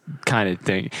that's kind of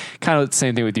thing. Kind of the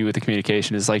same thing with you with the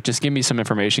communication is like, just give me some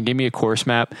information, give me a course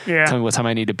map, Yeah. tell me what time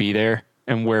I need to be there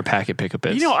and where packet pickup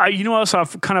is. You know, else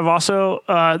I've kind of also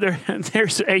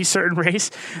there's a certain race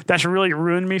that's really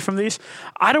ruined me from these.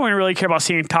 I don't even really care about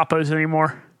seeing topos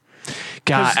anymore.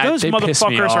 God, Those they piss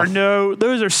me motherfuckers off.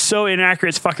 those are so inaccurate.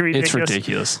 It's fucking ridiculous. It's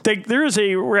ridiculous. There is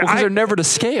Because they're never to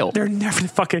scale. They're never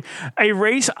fucking a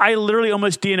race. I literally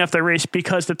almost DNF'd the race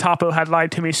because the topo had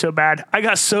lied to me so bad. I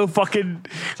got so fucking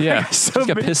Just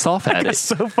got pissed off at I got it.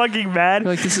 so fucking mad.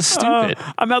 You're like, this is stupid.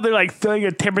 I'm out there like throwing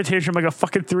a temper tantrum like a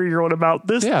fucking 3-year-old about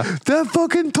this. Yeah. That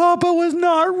fucking topo was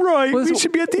not right. We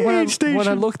should be at the aid station. When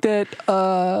I looked at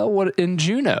what in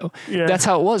Juneau, Yeah. that's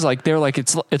how it was. Like they're like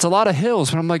it's a lot of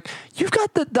hills, but I'm like, you've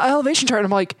got the elevation chart. And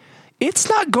I'm like, it's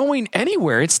not going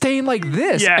anywhere. It's staying like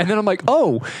this. Yeah. And then I'm like,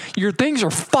 oh, your things are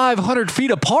 500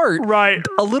 feet apart. Right.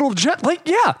 A little jet. Like,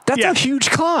 that's Yeah. a huge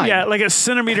climb. Yeah, like a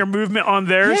centimeter movement on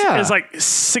theirs Yeah. is like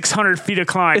 600 feet of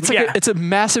climb. It's like it's a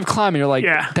massive climb, and you're like,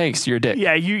 thanks, you're a dick.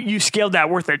 Yeah, you scaled that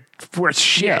worth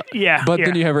shit. Yeah. But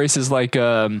then you have races like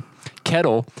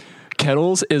Kettle.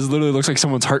 Kettles is literally looks like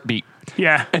someone's heartbeat.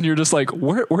 Yeah. And you're just like,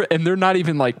 where, and they're not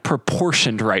even like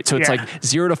proportioned right. So it's like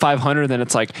 0 to 500, then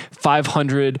it's like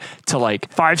 500 to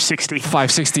like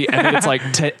 560, and then it's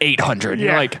like to 800. Yeah.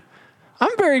 You're like,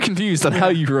 I'm very confused on how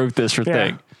you wrote this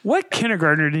thing. What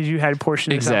kindergartner did you have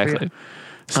portion this out for Exactly. you?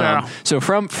 So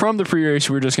from the pre-race,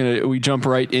 we jump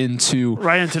right into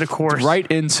the course. Right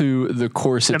into the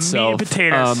course itself. Meat and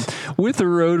potatoes. With the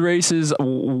road races,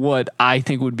 what I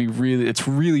think would be it's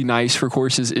really nice for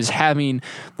courses is having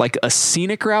like a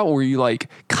scenic route where you like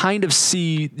kind of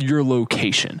see your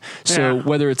location. So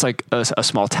whether it's like a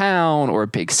small town or a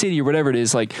big city or whatever it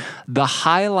is, like the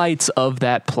highlights of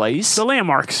that place, The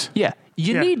landmarks.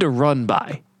 you need to run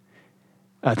by.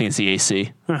 I think it's the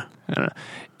AC. I don't know.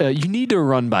 You need to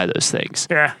run by those things.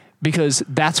 Yeah. Because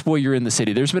that's where you're in the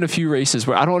city. There's been a few races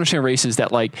where I don't understand races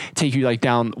that like take you like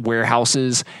down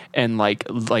warehouses and like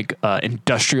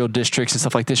industrial districts and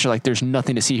stuff like this. You're like, there's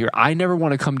nothing to see here. I never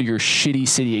want to come to your shitty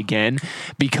city again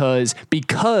because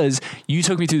you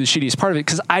took me through the shittiest part of it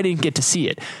because I didn't get to see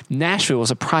it. Nashville was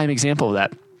a prime example of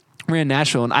that. Ran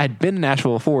Nashville, and I had been to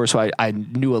Nashville before, so I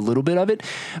knew a little bit of it.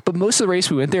 But most of the race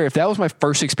we went there, if that was my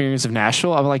first experience of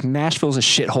Nashville, I was like, Nashville's a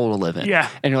shithole to live in. Yeah.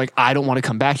 And you're like, I don't want to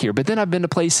come back here. But then I've been to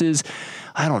places,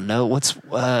 I don't know, what's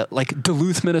like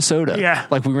Duluth, Minnesota. Yeah.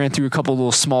 Like we ran through a couple of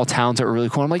little small towns that were really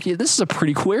cool. I'm like, this is a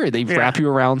pretty cool area. They wrap you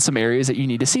around some areas that you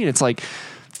need to see. And it's like,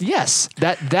 yes,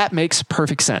 that makes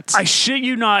perfect sense. I shit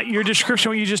you not, your description,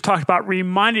 what you just talked about,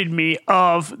 reminded me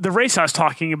of the race I was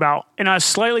talking about, and I was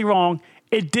slightly wrong.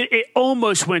 It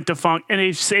almost went defunct, and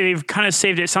they've kind of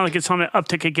saved it. It sounds like it's on the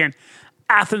uptick again.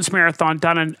 Athens Marathon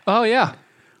down in Oh, yeah.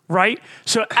 right.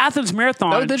 So Athens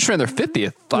Marathon. They just ran their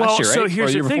 50th last year, right? So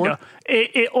here's Or the thing, before? though.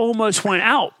 It almost went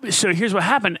out. So here's what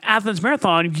happened. Athens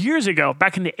Marathon years ago,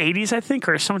 back in the 80s, I think,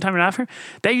 or sometime after,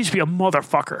 that used to be a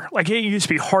motherfucker. Like, it used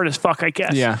to be hard as fuck, I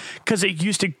guess. Yeah. Because it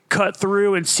used to cut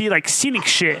through and see, like, scenic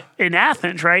shit in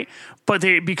Athens, right? But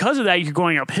because of that, you're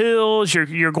going up hills,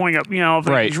 you're going up,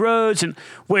 these roads, and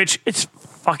which it's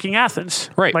fucking Athens.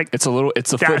 Right. Like, it's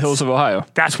the foothills of Ohio.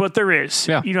 that's what there is.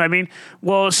 Yeah. You know what I mean?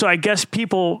 Well, so I guess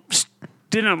people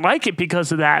didn't like it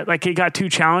because of that. Like, it got too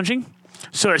challenging.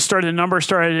 So the number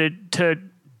started to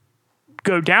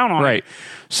go down on Right. it.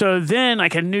 So then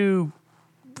like a new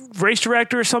race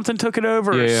director or something took it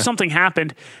over, or something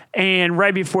happened, and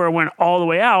right before it went all the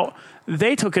way out,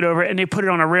 they took it over and they put it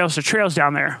on a rails to trails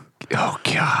down there. Oh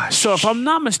gosh. So if I'm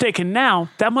not mistaken, now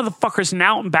that motherfucker's an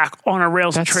out and back on a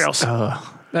rails and trails.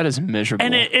 That is miserable.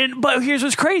 But here's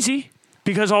what's crazy,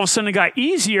 because all of a sudden it got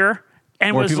easier.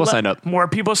 And More people signed up. More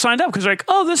people signed up because they're like,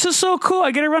 oh, this is so cool.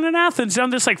 I get to run in Athens down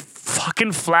this like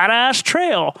fucking flat ass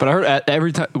trail. But I heard at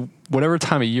every time, whatever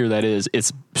time of year that is,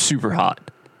 it's super hot.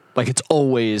 Like it's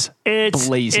always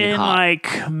blazing in hot. like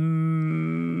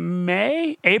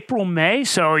April, May.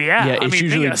 So yeah, it's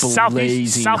usually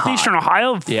blazing southeastern hot.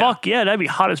 Ohio. Yeah. Fuck yeah, that'd be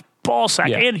hot as ball sack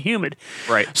and humid.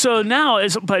 Right. So now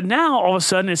all of a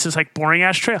sudden it's this like boring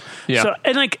ass trail. Yeah. So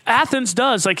and like Athens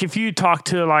does, like if you talk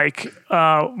to like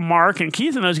Mark and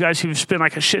Keith and those guys who've spent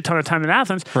like a shit ton of time in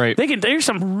Athens, right. There's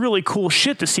some really cool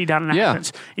shit to see down in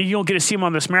Athens. And you don't get to see them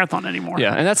on this marathon anymore.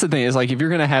 Yeah, and that's the thing is like if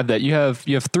you're gonna have that, you have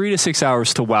 3 to 6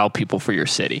 hours to wow people for your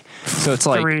city. So it's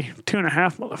like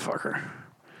 2.5, motherfucker.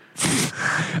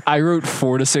 I wrote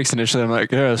 4 to 6 initially. I'm like,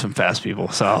 there's some fast people,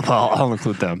 so I'll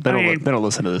include them. They don't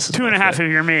listen to this. 2.5 if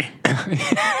you're me.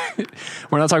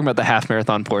 We're not talking about the half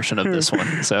marathon portion of this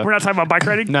one. So we're not talking about bike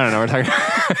riding. No. We're talking.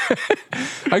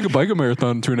 I could bike a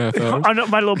marathon in 2.5 hours. I know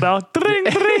my little bell. Ding,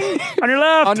 ding, on your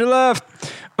left. On your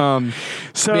left.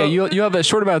 So yeah, you have a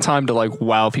short amount of time to like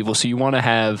wow people. So you want to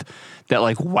have that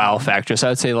like wow factor. So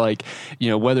I'd say like,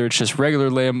 whether it's just regular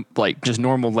just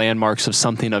normal landmarks of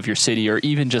something of your city, or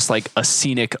even just like a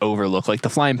scenic overlook. Like the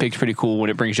Flying Pig's pretty cool when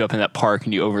it brings you up in that park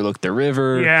and you overlook the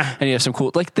river. Yeah. And you have some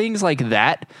cool like things like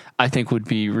that. I think would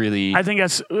be really. I think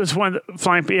that's one of the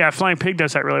Flying Pig. Yeah, Flying Pig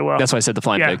does that really well. That's why I said the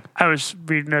Flying Pig. I was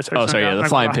reading this. Oh, sorry, the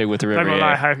Flying Pig with the river.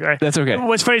 Yeah. That's okay.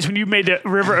 What's funny is when you made the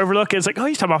river overlook, it's like, oh,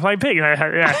 he's talking about Flying Pig.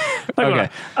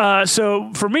 Okay.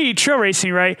 So for me, trail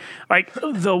racing, right? Like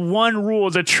the one rule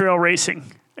of the trail racing,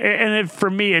 and for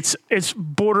me, it's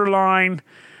borderline.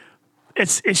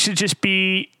 It should just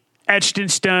be etched in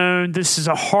stone. This is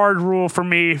a hard rule for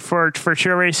me for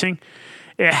trail racing.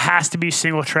 It has to be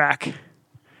single track.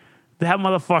 That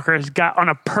motherfucker has got on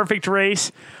a perfect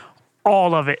race,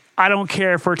 all of it. I don't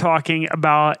care if we're talking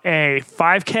about a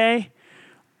 5K,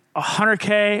 a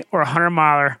 100K, or a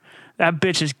 100-miler. That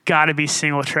bitch has got to be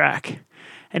single track.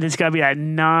 And it's got to be that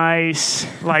nice,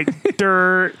 like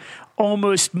dirt,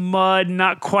 almost mud,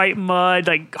 not quite mud,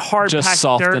 like hard just packed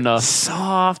soft dirt. enough.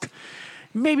 Soft.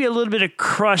 Maybe a little bit of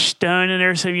crushed stone in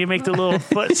there so you make the little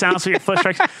foot sound so your foot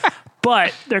strikes.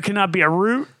 But there cannot be a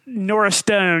root nor a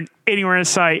stone anywhere in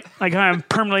sight. Like I'm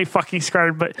permanently fucking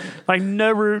scarred, but like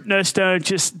no root, no stone,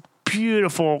 just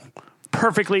beautiful,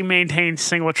 perfectly maintained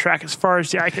single track as far as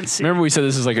the eye can see. Remember we said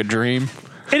this is like a dream?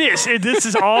 It is. This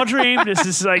is all dream. This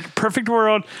is like perfect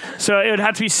world. So it would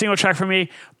have to be single track for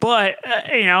me. But,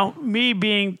 me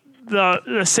being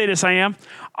the sadist I am,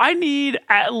 I need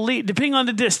at least, depending on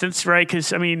the distance, right?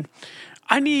 Because,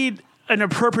 I need an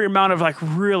appropriate amount of like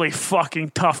really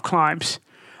fucking tough climbs.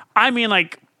 I mean,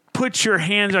 like put your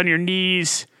hands on your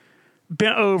knees,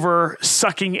 bent over,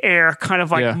 sucking air, kind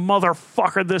of like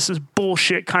motherfucker, this is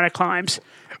bullshit kind of climbs.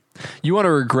 You want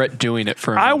to regret doing it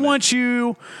for a moment.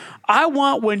 I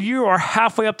want when you are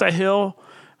halfway up that hill,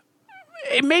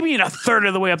 maybe in a third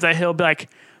of the way up that hill, be like,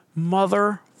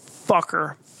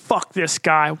 motherfucker, fuck this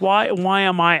guy. Why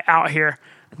am I out here?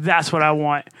 That's what I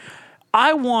want.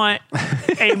 I want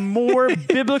a more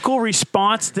biblical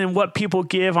response than what people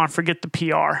give on Forget the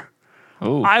PR.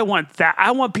 Ooh. I want that.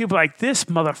 I want people like this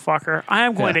motherfucker. I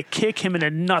am going to kick him in the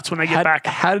nuts when I get back.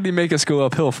 How did he make us go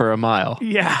uphill for a mile?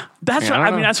 Yeah, that's what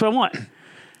I want.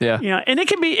 Yeah, and it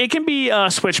can be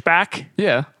switchback.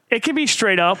 Yeah, it can be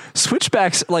straight up.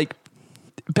 Switchbacks like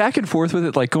back and forth with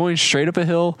it, like going straight up a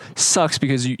hill sucks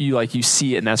because you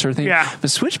see it and that sort of thing. Yeah,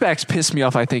 but switchbacks piss me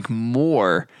off. I think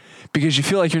more because you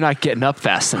feel like you're not getting up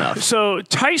fast enough. So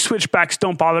tight switchbacks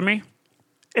don't bother me.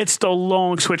 It's the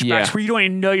long switchbacks where you don't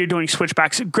even know you're doing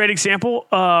switchbacks. Great example,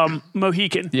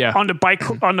 Mohican. Yeah. On the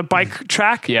bike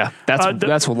track. Yeah,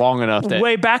 that's long enough.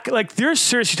 Way back, like there's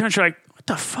seriously times you're like, what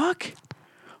the fuck?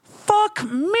 Fuck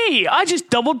me! I just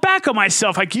doubled back on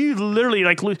myself. Like you literally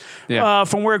like lose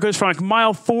from where it goes from like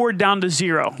mile 4 down to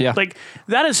 0. Yeah, like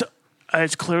that is.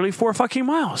 It's clearly 4 fucking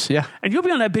miles. Yeah, and you'll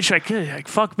be on that bitch like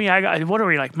fuck me. I got what are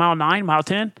we like mile 9, mile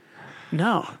 10?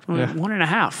 No,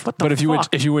 1.5. What the? But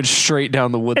if you went straight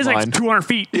down the wood it's line, like 200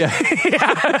 feet.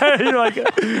 Yeah, you're like,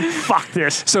 fuck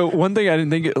this. So one thing I didn't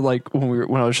think like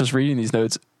when I was just reading these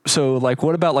notes. So like,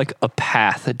 what about like a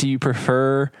path? Do you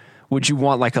prefer? Would you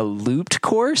want like a looped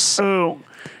course? Oh,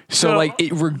 so like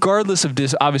regardless of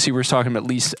this, obviously we're talking about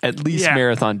at least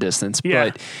marathon distance.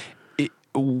 Yeah. But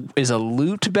is a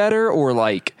looped better or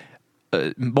like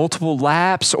multiple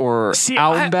laps or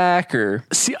out and back or?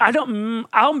 See, I don't.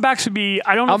 Out and backs would be.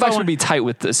 I don't know. Out and backs would be tight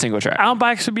with the single track. Out and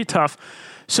backs would be tough.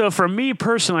 So for me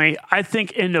personally, I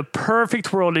think in the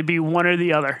perfect world, it'd be one or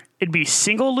the other. It'd be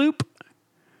single loop,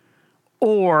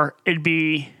 or it'd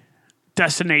be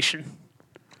destination.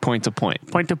 Point to point.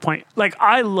 Point to point. Like,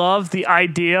 I love the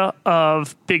idea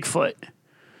of Bigfoot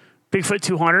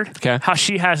 200. Okay. How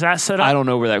she has that set up. I don't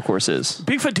know where that course is.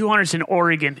 Bigfoot 200 is in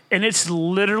Oregon, and it's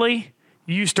literally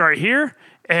you start here,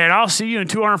 and I'll see you in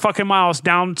 200 fucking miles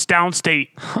downstate.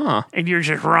 Huh. And you're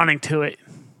just running to it.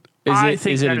 Is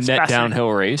it a net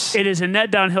downhill race? It is a net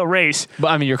downhill race. But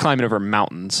I mean, you're climbing over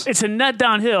mountains. It's a net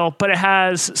downhill, but it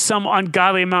has some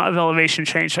ungodly amount of elevation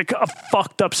change, like a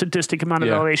fucked up sadistic amount of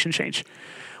elevation change.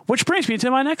 Which brings me to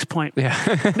my next point.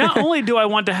 Yeah. Not only do I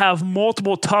want to have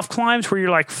multiple tough climbs where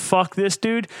you're like, fuck this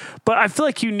dude, but I feel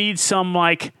like you need some,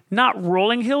 like, not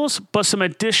rolling hills, but some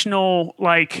additional,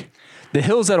 like... The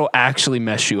hills that'll actually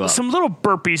mess you up. Some little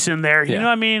burpees in there. You know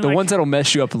what I mean? The like, ones that'll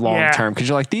mess you up long term because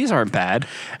you're like, these aren't bad.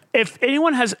 If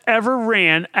anyone has ever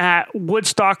ran at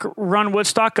Run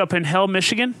Woodstock up in Hell,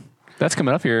 Michigan. That's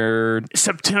coming up here.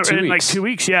 September, in like 2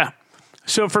 weeks, yeah.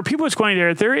 So for people that's going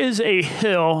there is a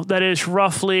hill that is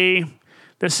roughly,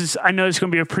 I know it's going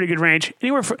to be a pretty good range.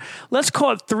 Let's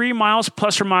call it 3 miles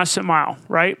plus or minus a mile,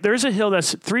 right? There's a hill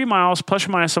that's 3 miles plus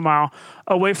or minus a mile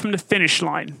away from the finish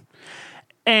line.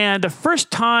 And the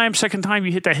second time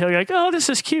you hit that hill, you're like, oh, this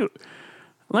is cute.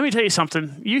 Let me tell you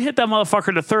something. You hit that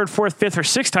motherfucker the third, fourth, fifth, or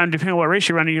sixth time, depending on what race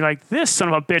you're running, you're like, this son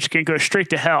of a bitch can go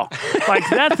straight to hell. Like,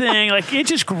 that thing, like, it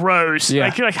just grows. Yeah.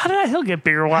 Like, you're like, how did that hill get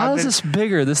bigger? How is this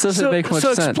bigger? This doesn't make much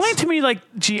sense. So explain to me, like,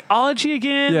 geology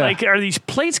again. Yeah. Like, are these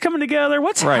plates coming together?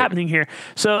 What's happening here?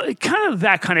 So kind of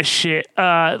that kind of shit,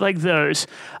 like those.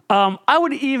 I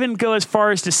would even go as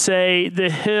far as to say the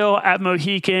hill at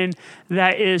Mohican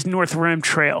that is North Rim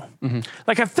Trail. Mm-hmm.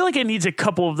 Like, I feel like it needs a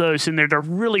couple of those in there to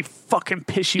really fucking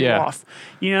piss you off,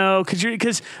 you know,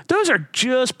 because those are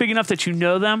just big enough that you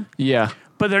know them. Yeah,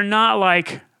 but they're not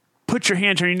like put your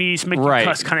hands on your knees, make you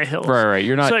cuss kind of hills. Right.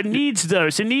 You're not. So it needs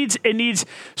those. It needs.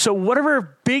 So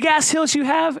whatever big ass hills you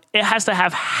have, it has to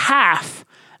have half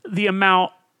the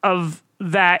amount of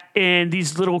that in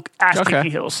these little ass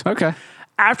kicking hills. Okay.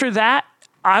 After that,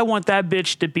 I want that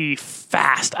bitch to be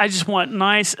fast. I just want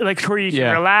nice, like, where you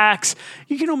can relax.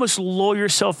 You can almost lull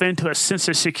yourself into a sense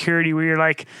of security where you're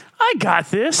like, I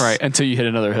got this. Right, until you hit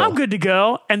another hill. I'm good to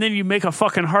go. And then you make a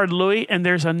fucking hard Louis, and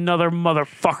there's another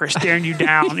motherfucker staring you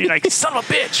down. You're like, son of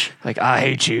a bitch. Like, I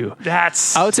hate you.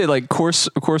 I would say, like,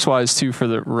 course-wise, too, for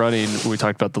the running, we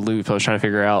talked about the loop. I was trying to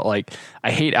figure out, like,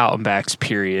 I hate out and backs,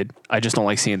 period. I just don't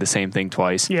like seeing the same thing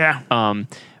twice. Yeah.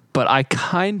 But I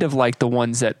kind of like the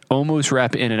ones that almost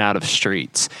wrap in and out of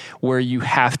streets, where you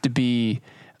have to be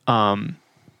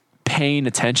paying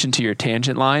attention to your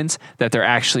tangent lines, that they're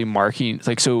actually marking.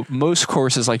 Like, so most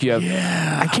courses, like you have,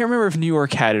 I can't remember if New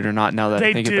York had it or not now that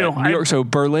I think of it. New York, so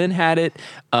Berlin had it,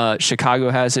 Chicago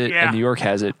has it, and New York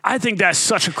has it. I think that's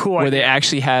such a cool idea. Where they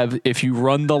actually have, if you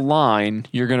run the line,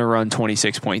 you're going to run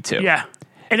 26.2. Yeah.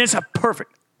 And it's a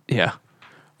perfect. Yeah.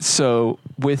 So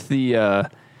with the...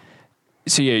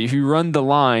 So yeah, if you run the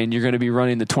line, you're going to be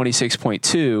running the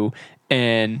 26.2,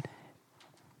 and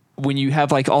when you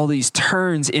have like all these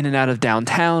turns in and out of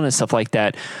downtown and stuff like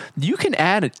that, you can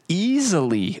add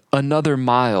easily another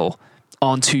mile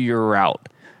onto your route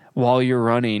while you're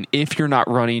running if you're not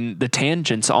running the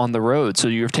tangents on the road. So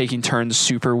you're taking turns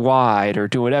super wide or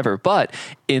do whatever. But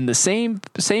in the same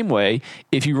way,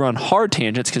 if you run hard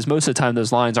tangents, because most of the time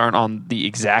those lines aren't on the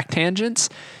exact tangents,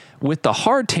 with the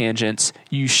hard tangents,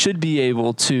 you should be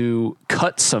able to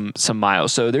cut some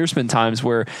miles. So there's been times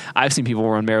where I've seen people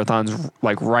run marathons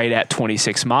like right at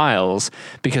 26 miles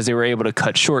because they were able to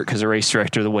cut short because the race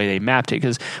director, the way they mapped it.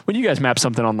 Because when you guys map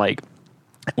something on like,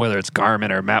 whether it's Garmin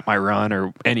or Map My Run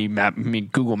or any map, I mean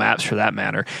Google Maps for that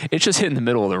matter, it's just hitting the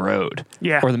middle of the road,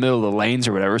 or the middle of the lanes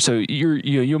or whatever. So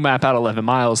you'll map out 11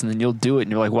 miles and then you'll do it,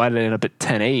 and you're like, why did I end up at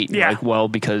 10.8? Yeah, like, well,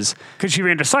 because you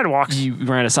ran to sidewalks. You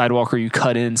ran a sidewalk or you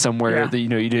cut in somewhere that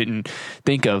you didn't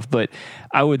think of. But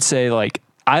I would say like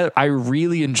I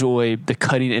really enjoy the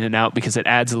cutting in and out because it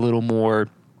adds a little more.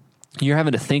 You're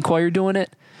having to think while you're doing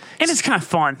it. And it's kind of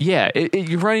fun. Yeah,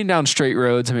 you're running down straight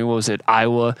roads. I mean, what was it?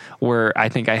 Iowa, where I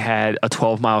think I had a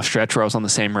 12-mile stretch where I was on the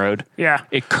same road. Yeah.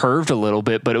 It curved a little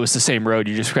bit, but it was the same road.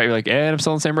 You're like, and I'm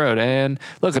still on the same road. And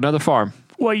look, another farm.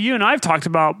 Well, you and I have talked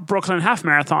about Brooklyn Half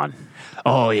Marathon.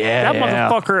 Oh, yeah. That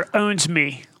motherfucker owns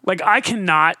me. Like, I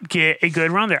cannot get a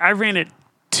good run there. I ran it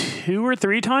 2 or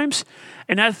 3 times,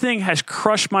 and that thing has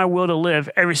crushed my will to live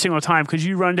every single time because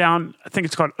you run down, I think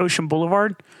it's called Ocean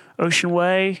Boulevard, Ocean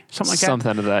Way, something like that.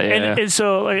 Something of that, yeah. And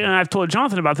so, like, and I've told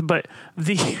Jonathan about it, but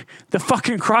the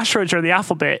fucking crossroads are the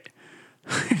alphabet.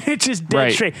 It's just dead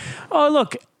Right. straight. Oh,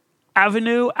 look,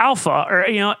 Avenue Alpha, or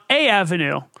A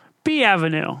Avenue, B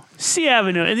Avenue, C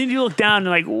Avenue, and then you look down and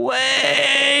like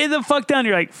way the fuck down.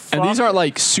 You're like, fuck. And these aren't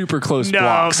like super close no,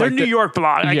 blocks. they're like New York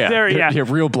blocks. Like, they're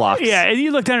real blocks. Yeah, and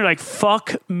you look down, you're like,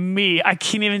 fuck me, I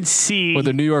can't even see. Well,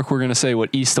 the New York, we're going to say what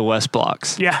east to west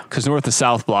blocks. Yeah. Because north to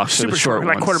south blocks are super the short short,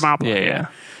 ones. like quarter mile block. Yeah.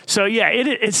 So yeah,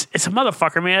 it's a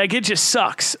motherfucker, man. Like, it just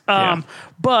sucks. Yeah.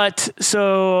 But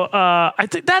so I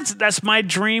think that's my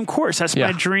dream course. That's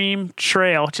Yeah. my dream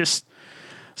trail. Just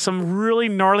some really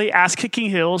gnarly ass kicking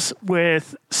hills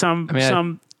with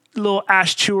some little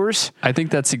ash chewers. I think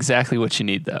that's exactly what you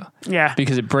need, though. Yeah,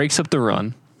 Because it breaks up the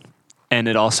run, and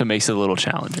it also makes it a little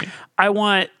challenging. I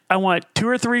want 2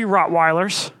 or 3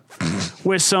 Rottweilers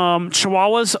with some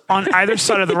Chihuahuas on either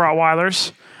side of the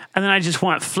Rottweilers, and then I just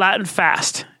want flat and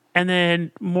fast, and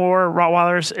then more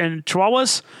Rottweilers and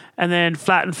Chihuahuas, and then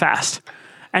flat and fast,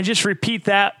 and just repeat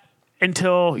that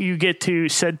until you get to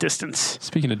said distance.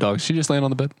 Speaking of dogs, she just laying on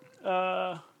the bed?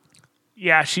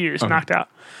 Yeah, she is knocked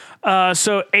out.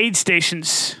 So aid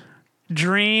stations,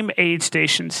 dream aid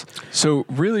stations. So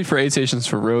really, for aid stations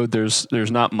for road, there's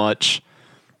not much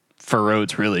for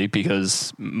roads really,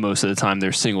 because most of the time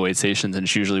they're single aid stations, and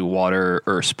it's usually water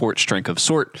or sports drink of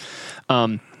sort.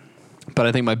 But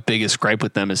I think my biggest gripe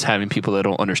with them is having people that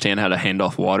don't understand how to hand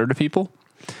off water to people.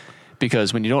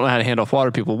 Because when you don't know how to hand off water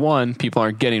to people, 1, people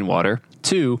aren't getting water.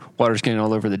 2, water's getting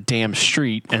all over the damn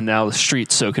street, and now the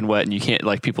street's soaking wet, and you can't,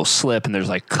 like, people slip, and there's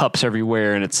like cups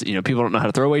everywhere, and it's, people don't know how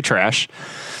to throw away trash.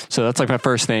 So that's like my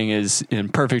first thing is, in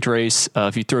perfect race,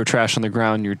 if you throw trash on the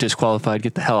ground, you're disqualified.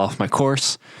 Get the hell off my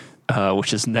course,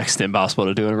 which is next to impossible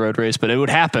to do in a road race, but it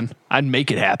would happen. I'd make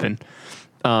it happen.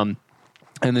 And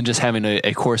then just having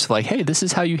a course of like, hey, this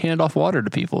is how you hand off water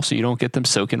to people so you don't get them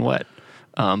soaking wet.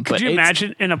 Could you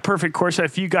imagine in a perfect course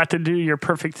if you got to do your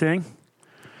perfect thing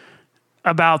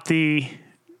about the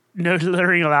no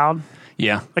littering allowed?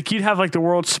 Yeah. Like, you'd have like the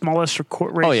world's smallest race.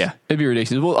 Oh yeah, it'd be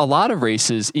ridiculous. Well, a lot of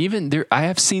races, even there, I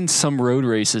have seen some road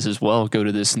races as well go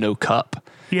to this no cup.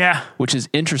 Yeah. Which is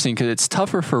interesting because it's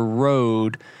tougher for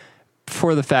road.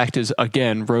 For the fact is,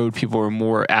 again, road people are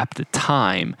more apt to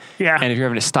time. Yeah. And if you're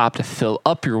having to stop to fill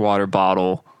up your water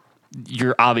bottle,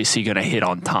 you're obviously going to hit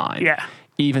on time. Yeah.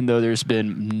 Even though there's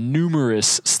been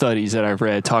numerous studies that I've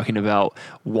read talking about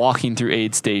walking through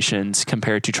aid stations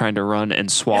compared to trying to run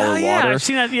and swallow Yeah, water. I've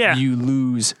seen that, yeah. You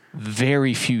lose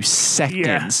very few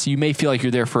seconds. You may feel like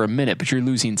you're there for a minute, but you're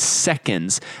losing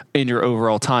seconds in your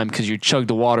overall time because you chug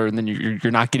the water and then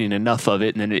you're not getting enough of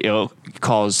it, and then it'll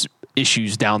cause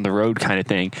issues down the road kind of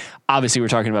thing. Obviously, we're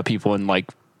talking about people in like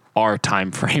our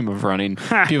time frame of running.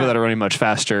 People that are running much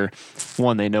faster,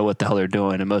 1, they know what the hell they're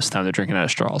doing, and most of the time they're drinking out of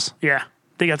straws. Yeah.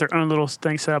 They got their own little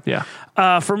thing set up.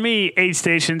 Yeah. For me, aid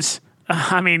stations,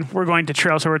 I mean, we're going to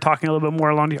trail, so we're talking a little bit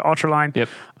more along the ultra line. Yep.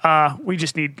 We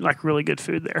just need like really good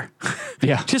food there.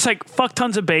 Yeah. Just like fuck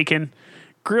tons of bacon,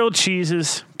 grilled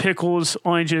cheeses, pickles,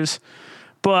 oranges.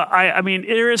 But I mean,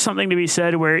 there is something to be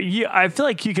said where I feel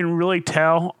like you can really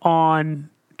tell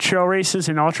on trail races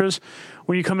and ultras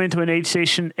when you come into an aid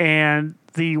station and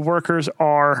the workers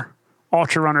are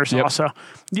ultra runners. Yep. Also.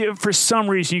 For some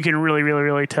reason, you can really, really,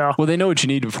 really tell. Well, they know what you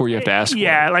need before you have to ask.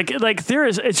 Yeah, for it. like there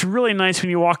is. It's really nice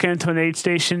when you walk into an aid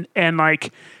station and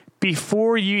like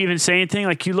before you even say anything,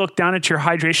 like you look down at your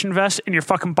hydration vest and your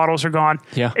fucking bottles are gone.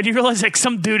 Yeah. And you realize like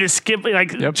some dude is skipping,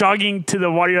 like jogging to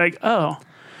the water. You're like, oh.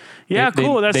 Yeah,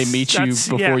 cool. They meet you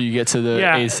before you get to the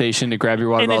aid station to grab your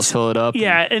water bottle, fill it up.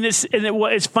 Yeah,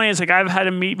 it's funny. It's like I've had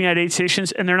them meet me at aid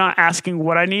stations, and they're not asking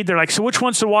what I need. They're like, "So which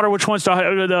one's the water? Which one's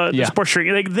the sports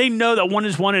drink?" Like they know that one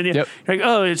is one, and you're like,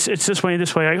 "Oh, it's this way and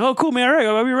this way." Like, "Oh, cool, man. All right,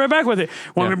 I'll be right back with it."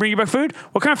 Want me to bring you back food?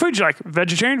 What kind of food do you like?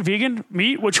 Vegetarian, vegan,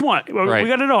 meat? What you want? Well, we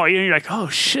got it all. You're like, "Oh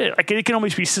shit!" Like it can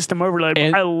almost be system overload.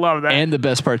 And, I love that. And the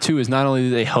best part too is not only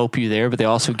do they help you there, but they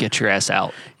also get your ass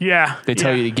out. Yeah, they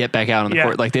tell you to get back out on the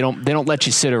court. Like they don't let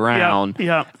you sit around.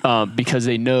 Because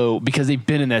they know, because they've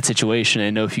been in that situation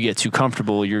and know if you get too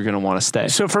comfortable, you're going to want to stay.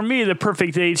 So for me, the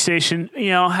perfect aid station,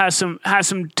 has some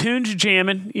tunes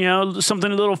jamming,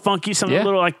 something a little funky, something a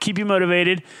little like keep you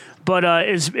motivated, but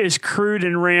is crewed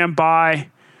and ran by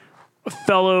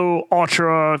fellow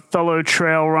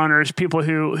trail runners, people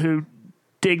who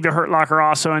dig the Hurt Locker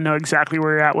also and know exactly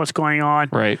where you're at, what's going on.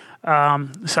 Right.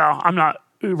 So I'm not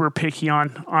uber picky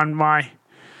on my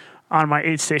on my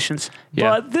aid stations. Yeah.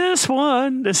 But this is where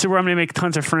I'm going to make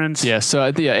tons of friends. Yeah, so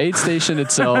at the aid station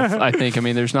itself, I think,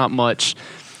 there's not much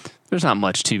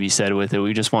to be said with it.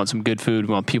 We just want some good food.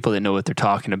 We want people that know what they're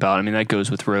talking about. That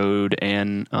goes with road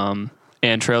and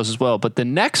trails as well. But the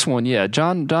next one, yeah,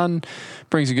 John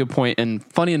brings a good point. And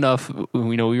funny enough,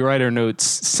 we write our notes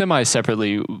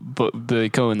semi-separately, but they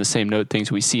go in the same note things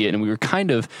we see it. And we were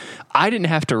I didn't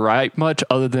have to write much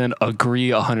other than agree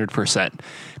 100%.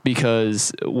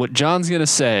 Because what John's going to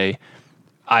say,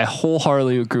 I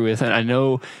wholeheartedly agree with. And I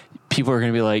know people are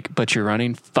going to be like, but you're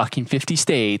running fucking 50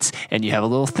 states and you have a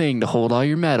little thing to hold all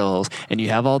your medals and you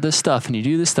have all this stuff and you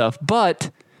do this stuff.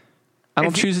 But I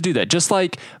don't choose to do that. Just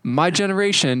like my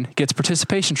generation gets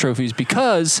participation trophies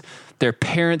because their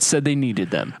parents said they needed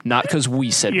them, not because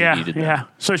we said we needed them. Yeah.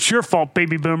 So it's your fault,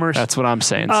 baby boomers. That's what I'm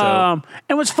saying. So,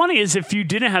 and what's funny is if you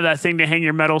didn't have that thing to hang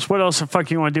your medals, what else the fuck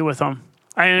you want to do with them?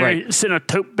 Sit in a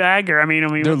tote bag, or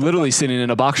they're literally sitting in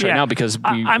a box right now because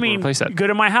we replaced that. Go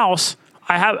to my house.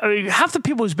 Half the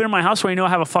people who's been in my house where I know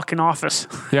have a fucking office.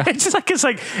 Yeah.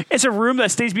 it's a room that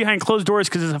stays behind closed doors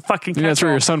because it's a fucking. That's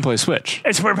where your son plays Switch.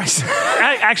 It's where my son,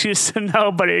 actually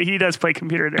no, but he does play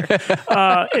computer there.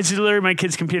 It's literally my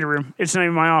kid's computer room. It's not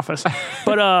even my office.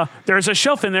 But there's a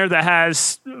shelf in there that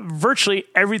has virtually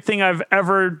everything I've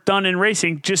ever done in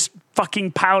racing just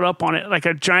fucking piled up on it like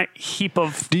a giant heap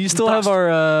of. Do you still dust. have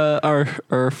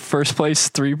our first place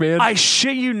 3-man? I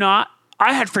shit you not.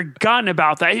 I had forgotten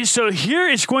about that. So here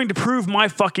is going to prove my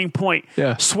fucking point.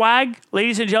 Yeah. Swag,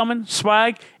 ladies and gentlemen,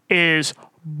 swag is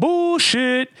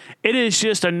bullshit. It is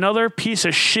just another piece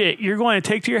of shit you're going to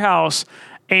take to your house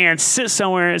and sit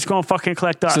somewhere and it's going to fucking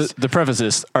collect dust. So the preface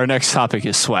is, our next topic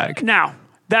is swag. Now,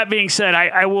 that being said,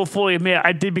 I will fully admit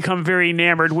I did become very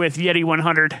enamored with Yeti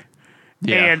 100.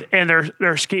 Yeah. And their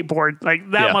skateboard, like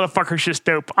that motherfucker's just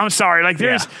dope. I'm sorry, like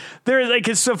there's like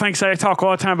it's so funny because I talk all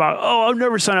the time about I've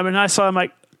never signed up, and I saw I'm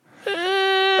like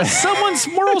someone's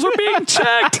morals are being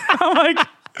checked. I'm like,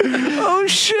 oh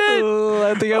shit,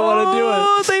 I think I want to do it.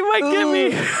 Oh, they might get me.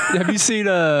 Have you seen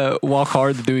Walk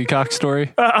Hard, the Dewey Cox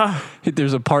story?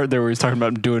 There's a part there where he's talking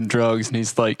about doing drugs, and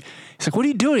he's like, what are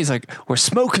you doing? He's like, we're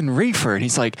smoking reefer, and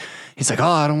he's like, oh,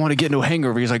 I don't want to get no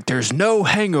hangover. He's like, there's no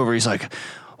hangover. He's like,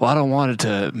 well, I don't want it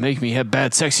to make me have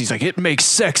bad sex. He's like, it makes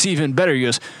sex even better. He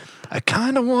goes, I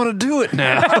kind of want to do it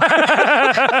now.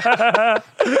 That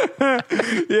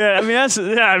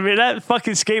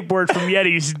fucking skateboard from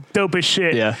Yeti's dope as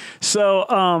shit. Yeah.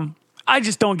 So, I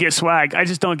just don't get swag. I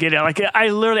just don't get it. Like I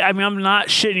literally, I'm not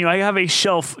shitting you. I have a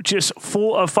shelf just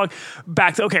full of I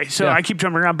keep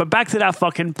jumping around, but back to that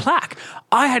fucking plaque.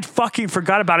 I had fucking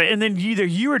forgot about it. And then either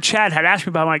you or Chad had asked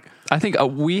me about it. I'm like, I think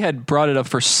we had brought it up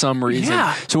for some reason.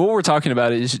 Yeah. So what we're talking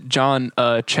about is John,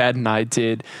 Chad, and I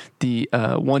did the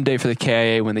one day for the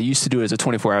KIA when they used to do it as a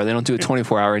 24-hour. They don't do a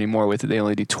 24-hour anymore with it. They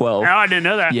only do 12. Oh, I didn't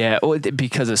know that. Yeah,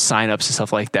 because of signups and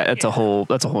stuff like that. That's a whole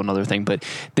other thing. But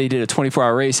they did a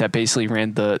 24-hour race that basically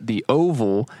ran the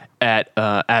oval at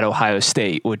Ohio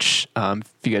State, which if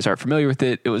you guys aren't familiar with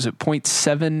it, it was at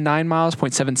 0.79 miles,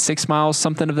 0.76 miles,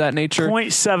 something of that nature.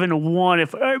 0.71.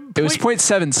 It was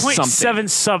 0.7 something. 0.7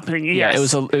 something.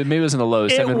 Yes. Yeah, maybe it was in the low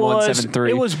 7.1, 7.3.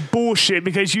 It was bullshit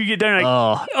because you get down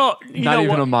like not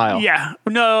even a mile. Yeah,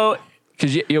 no.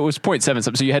 Because it was 0.7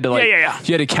 something, so you had to you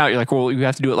had to count. You're like, well, you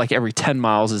have to do it like every 10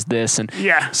 miles is this, and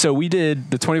so we did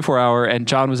the 24-hour, and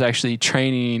John was actually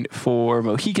training for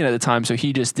Mohican at the time, so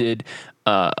he just did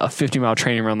a 50-mile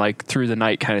training run like through the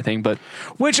night kind of thing. But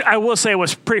which I will say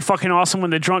was pretty fucking awesome when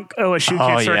the drunk OSU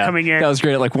kids started coming in. That was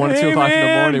great at like 1 or 2 o'clock in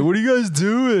the morning. What are you guys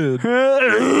doing?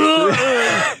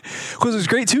 Because it was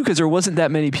great too because there wasn't that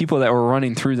many people that were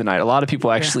running through the night. A lot of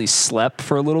people actually slept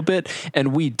for a little bit,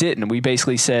 and we didn't. We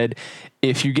basically said,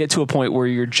 if you get to a point where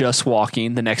you're just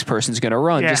walking, the next person's going to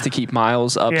run just to keep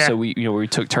miles up. So we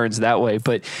took turns that way.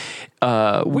 But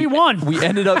we won. We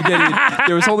ended up getting.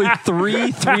 There was only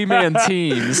 3-man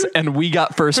teams, and we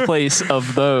got first place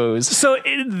of those. So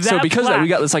because of that, we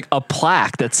got this like a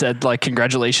plaque that said like,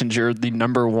 "Congratulations, you're the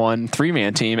number 1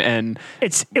 3-man team." And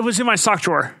it was in my sock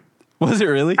drawer. Was it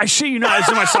really? I shit you not. It's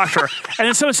in my sock drawer. And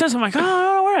then so it says, I'm like, oh, I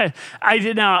don't know where I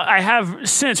did now. I have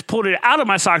since pulled it out of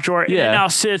my sock drawer. And it now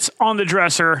sits on the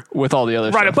dresser. With all the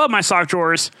other stuff. Right above my sock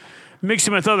drawers,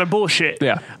 mixing with other bullshit.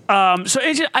 Yeah. So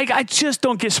I just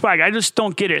don't get swag. I just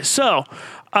don't get it. So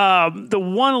the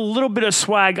one little bit of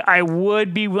swag I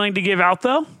would be willing to give out,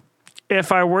 though,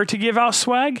 if I were to give out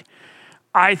swag,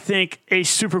 I think a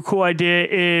super cool idea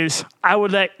is I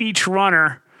would let each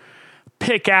runner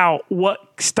pick out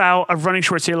what style of running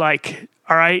shorts they like.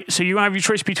 All right. So you have your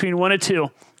choice between 1 or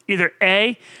 2. Either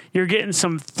A, you're getting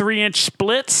some 3-inch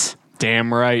splits.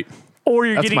 Damn right. or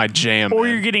you're That's getting my jam, or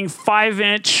man. you're getting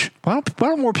 5-inch. Why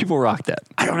don't more people rock that?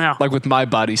 I don't know. Like with my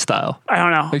body style. I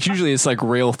don't know. Like usually it's like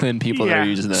rail thin people that are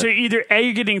using that. So either A,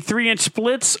 you're getting 3-inch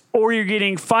splits, or you're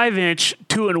getting 5-inch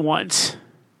 2-in-1s.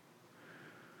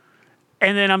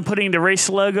 And then I'm putting the race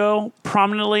logo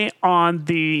prominently on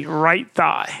the right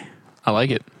thigh. I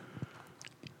like it.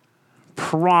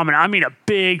 Prominent. I mean a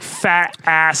big fat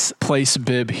ass. Place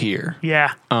bib here.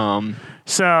 Yeah.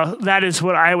 So that is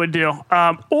what I would do.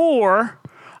 Or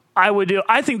I would do,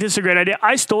 I think this is a great idea.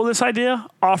 I stole this idea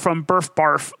off from Burf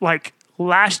Barf like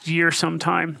last year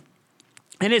sometime.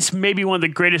 And it's maybe one of the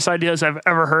greatest ideas I've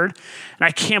ever heard. And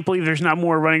I can't believe there's not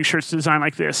more running shirts designed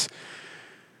like this.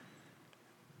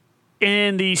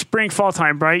 In the spring, fall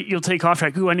time, right? You'll take off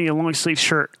like, ooh, I need a long sleeve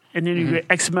shirt. And then you get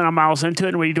X amount of miles into it.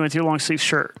 And what are you doing with your long sleeve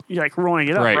shirt? You're like rolling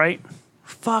it up, right?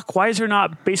 Fuck, why is there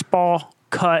not baseball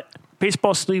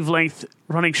sleeve length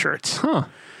running shirts? Huh.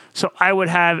 So I would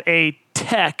have a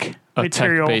tech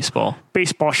material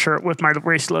baseball shirt with my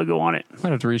race logo on it. Might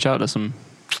have to reach out to some.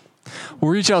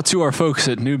 We'll reach out to our folks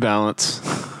at New Balance.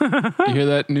 You hear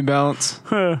that, New Balance?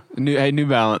 New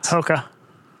Balance. Hoka.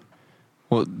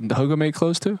 Well, Hoka make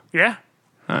clothes too? Yeah.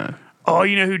 Oh,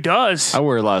 you know who does? I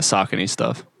wear a lot of Saucony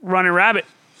stuff. Running Rabbit.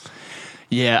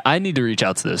 Yeah, I need to reach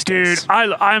out to those guys. Dude,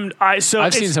 I've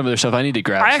seen some of their stuff. I need to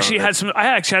grab. I actually had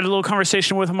a little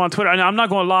conversation with him on Twitter, and I'm not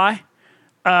going to lie.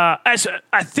 As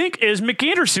I think is Mick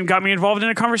Anderson got me involved in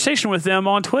a conversation with them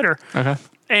on Twitter. Okay.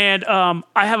 And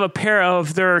I have a pair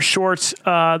of their shorts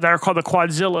that are called the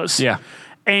Quadzillas. Yeah.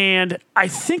 And I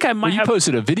think I might you have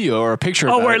posted a video or a picture.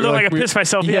 Oh, about where it. it looked like I pissed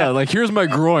myself. Yeah, like here's my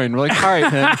groin. We're like, all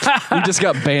right, man, we just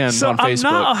got banned on Facebook.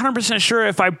 I'm not 100% sure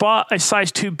if I bought a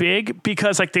size too big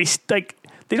because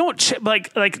they don't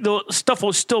like the stuff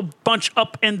will still bunch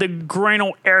up in the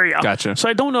groinal area. Gotcha. So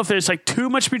I don't know if there's like too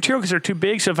much material because they're too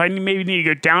big. So if I maybe need to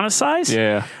go down a size.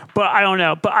 Yeah. But I don't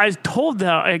know. But I told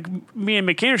them, like, me and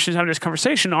Mick Anderson having this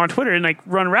conversation on Twitter, and like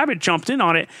Run Rabbit jumped in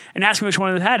on it and asked me which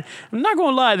one it had. I'm not going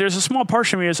to lie. There's a small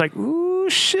portion of me that's like, ooh,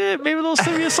 shit, maybe they'll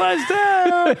send me a size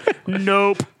down.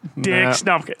 Nope. Dicks.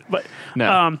 No, I'm kidding. But,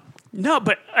 no,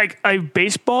 but like a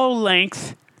baseball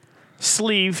length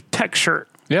sleeve tech shirt.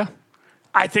 Yeah.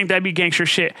 I think that'd be gangster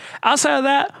shit. Outside of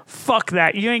that, fuck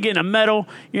that. You ain't getting a medal.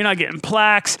 You're not getting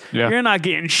plaques. Yeah. You're not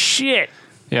getting shit.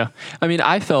 Yeah. I mean,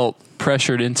 I felt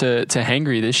pressured into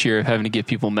Hangry this year of having to give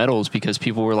people medals because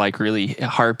people were like really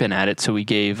harping at it. So we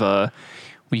gave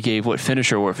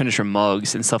finisher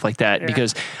mugs and stuff like that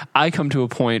because I come to a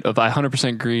point of I 100%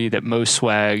 agree that most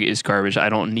swag is garbage. I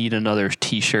don't need another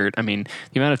t-shirt. I mean,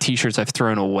 the amount of t-shirts I've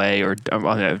thrown away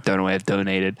I've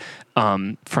donated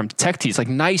from Tech Tees, like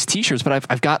nice t-shirts, but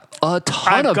I've got a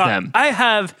ton of them. I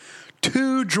have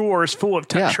 2 drawers full of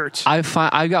tech shirts.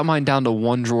 I got mine down to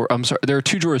 1 drawer. I'm sorry, there are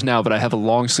 2 drawers now, but I have a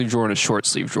long sleeve drawer and a short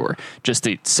sleeve drawer just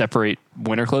to separate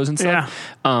winter clothes and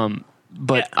stuff. Yeah.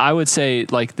 But I would say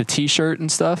like the t-shirt and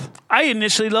stuff. I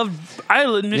initially loved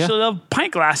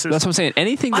pint glasses. That's what I'm saying.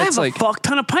 Anything that's I have a fuck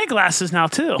ton of pint glasses now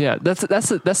too. Yeah, that's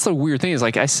the weird thing is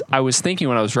like I was thinking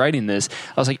when I was writing this,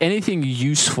 I was like anything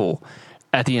useful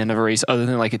at the end of a race other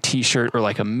than like a t-shirt or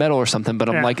like a medal or something. But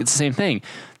I'm like, it's the same thing.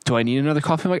 Do I need another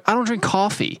coffee? I'm like, I don't drink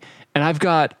coffee. And I've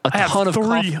got a ton of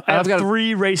coffee. I have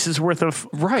 3 races worth of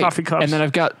coffee cups. And then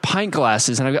I've got pint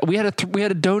glasses. And we had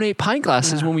to donate pint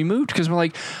glasses when we moved because we're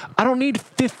like, I don't need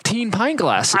 15 pint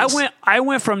glasses. I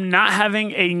went from not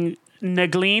having a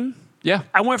Negline. Yeah.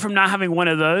 I went from not having one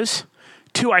of those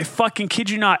to, I fucking kid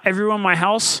you not, everyone in my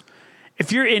house,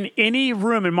 if you're in any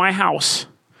room in my house,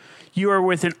 you are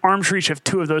within arm's reach of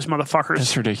 2 of those motherfuckers.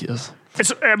 That's ridiculous.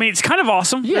 It's kind of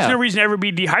awesome. Yeah. There's no reason to ever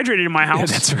be dehydrated in my house. Yeah,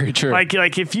 that's very true. Like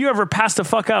if you ever pass the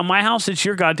fuck out in my house, it's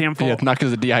your goddamn fault. Yeah, not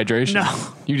because of dehydration.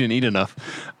 No. You didn't eat enough.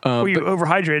 Or you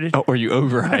overhydrated. Or you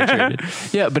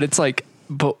overhydrated. Yeah, but it's like,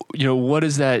 what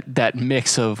is that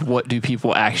mix of what do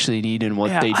people actually need and what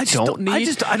they don't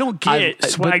need? I don't get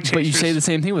swag chasers. But you say the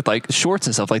same thing with like shorts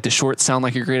and stuff. Like the shorts sound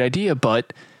like a great idea,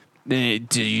 but do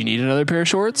you need another pair of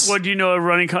shorts? What do you know?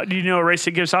 Do you know a race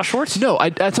that gives out shorts? No,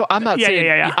 that's what I'm not saying.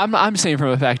 Yeah. I'm saying from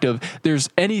a fact of there's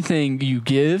anything you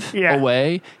give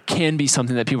away can be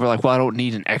something that people are like, well, I don't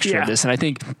need an extra of this, and I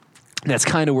think that's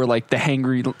kind of where like the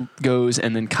hangry goes,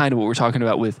 and then kind of what we're talking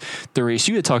about with the race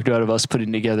you had talked about of us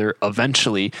putting together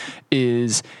eventually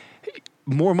is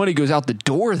more money goes out the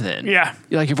door then. Yeah.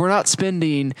 Like if we're not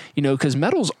spending, because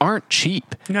medals aren't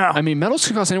cheap. No. I mean, medals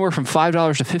can cost anywhere from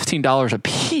 $5 to $15 a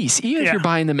piece, even if you're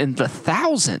buying them in the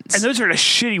thousands. And those are the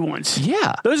shitty ones.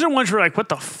 Yeah. Those are ones where like, what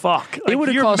the fuck?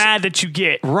 Like, you're mad that you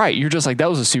get. Right. You're just like, that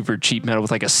was a super cheap medal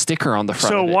with like a sticker on the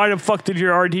front So of it. why the fuck did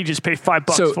your RD just pay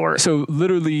 $5 for it? So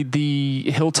literally the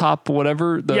Hilltop,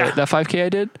 whatever, that 5K I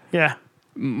did? Yeah.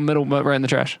 Middle, right in the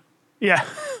trash. Yeah.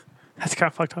 That's kind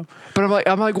of fucked up. But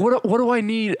I'm like, what do I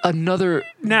need another?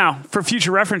 Now, for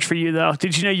future reference for you, though,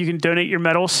 did you know you can donate your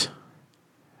medals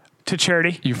to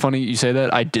charity? You're funny you say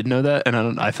that. I did know that,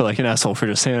 and I feel like an asshole for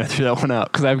just saying I threw that one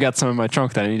out because I've got some in my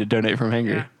trunk that I need to donate from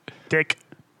Hangry. Yeah. Dick.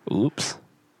 Oops.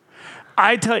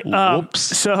 I tell you, Whoops.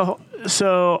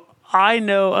 So I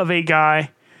know of a guy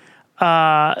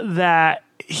that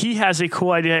he has a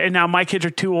cool idea, and now my kids are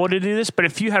too old to do this, but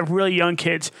if you have really young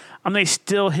kids, they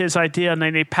steal his idea and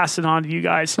then they pass it on to you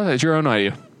guys. No, it's your own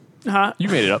idea. Huh? You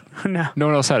made it up. No. No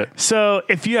one else had it. So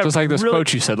if you have Just like those really,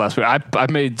 quotes you said last week. I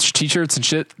made T-shirts and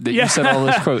shit that you said all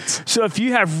those quotes. So if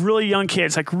you have really young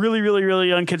kids, like really, really, really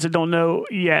young kids that don't know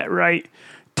yet, right?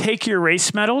 Take your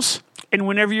race medals, and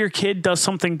whenever your kid does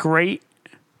something great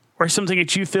or something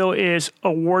that you feel is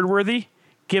award worthy,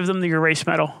 give them your race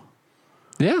medal.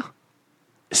 Yeah.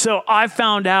 So I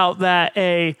found out that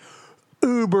a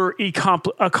uber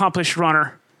accomplished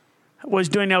runner was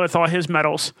doing that with all his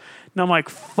medals. And I'm like,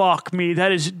 fuck me,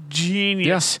 that is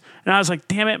genius. Yeah. And I was like,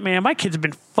 damn it, man, my kids have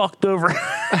been fucked over.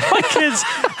 My kids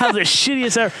have the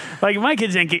shittiest ever. Like, my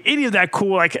kids didn't get any of that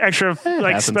cool, like, extra, like,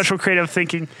 happens. special creative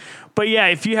thinking. But yeah,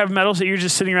 if you have medals that you're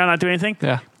just sitting around not doing anything,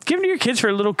 Yeah. give them to your kids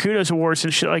for little kudos awards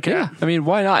and shit like Yeah. that. I mean,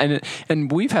 why not?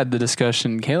 And we've had the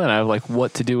discussion, Kayla and I, of like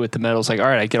what to do with the medals. Like, all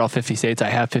right, I get all 50 states. I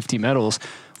have 50 medals.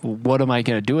 What am I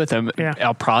going to do with them? Yeah.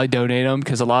 I'll probably donate them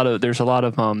because there's a lot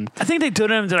of I think they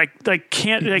donate them to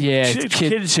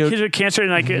kids with cancer and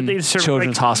like they serve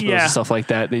children's like, hospitals and stuff like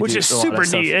that. They which do is a lot super of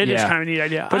stuff. neat. It is Yeah. kind of a neat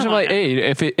idea. But I I'm like, hey,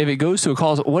 if it goes to a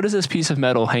cause, what is this piece of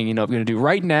metal hanging up going to do?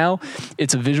 Right now,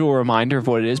 it's a visual reminder of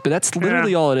what it is, but that's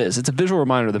literally all it is. It's a visual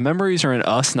reminder. The memories are in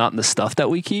us, not in the stuff that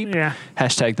we keep. Yeah.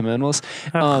 Hashtag the minimalist.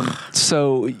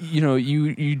 So,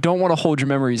 you don't want to hold your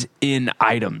memories in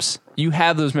items. You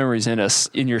have those memories in us,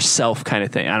 in yourself kind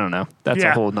of thing. I don't know. That's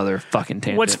a whole nother fucking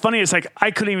tangent. What's funny is like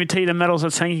I couldn't even tell you the medals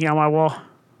that's hanging on my wall.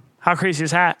 How crazy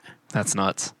is that? That's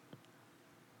nuts.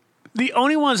 The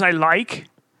only ones I like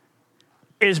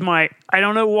is I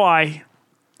don't know why,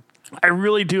 I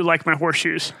really do like my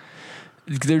horseshoes.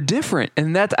 They're different,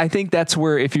 and I think that's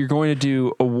where if you're going to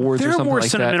do awards or They're something more like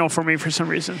sentimental for me for some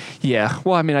reason. that. Yeah.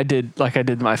 Well, I mean, I did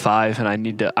my 5, and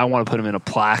I want to put them in a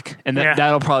plaque, and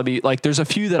that'll probably be like there's a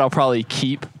few that I'll probably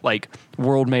keep, like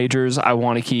world majors I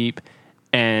want to keep,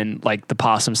 and like the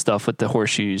possum stuff with the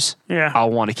horseshoes. Yeah.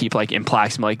 I'll want to keep like in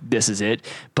plaques. I'm like, this is it.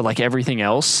 But like everything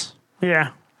else,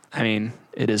 Yeah. I mean,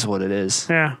 it is what it is.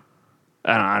 Yeah.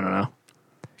 I don't know.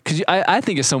 Because I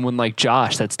think of someone like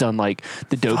Josh that's done like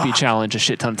the Dopey Challenge a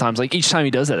shit ton of times. Like each time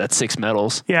he does that's 6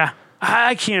 medals. Yeah.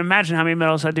 I can't imagine how many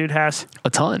medals that dude has.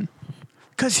 A ton.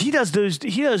 Because he does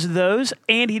those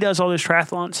and he does all those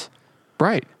triathlons.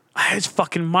 Right. It's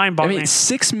fucking I mind-boggling. mean,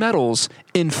 6 medals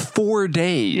in 4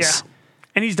 days. Yeah.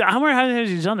 And he's done, how many has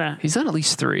he done that? He's done at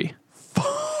least 3.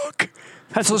 Fuck.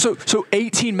 That's So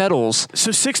 18 medals.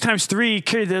 So 6 times 3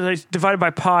 divided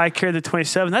by pi, carry the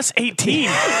 27. That's 18.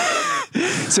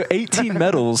 So 18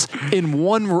 medals in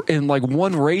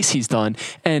one race he's done.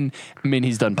 And I mean,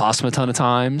 he's done possum a ton of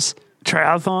times.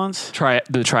 Triathlons.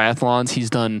 The triathlons. He's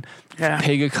done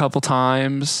pig a couple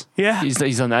times. Yeah. He's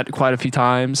done that quite a few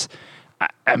times.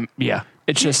 Yeah.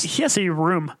 It's just. He has a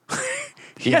room.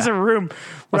 He has a room.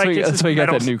 That's where why he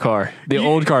got that new car. The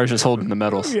old car is just holding the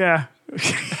medals. Yeah.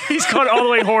 He's gone all the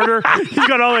way hoarder. He's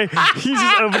gone all the way. He's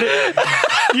just opened it.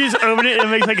 You just open it and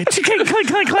it makes like a clink.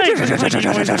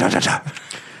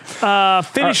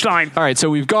 Finish line. All right, so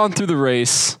we've gone through the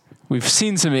race. We've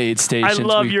seen some aid I stations.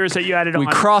 love yours that you added on. We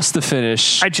crossed the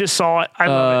finish. I just saw it. I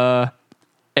love it.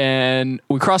 And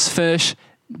we crossed the finish.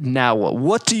 Now what?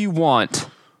 What do you want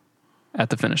at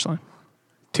the finish line?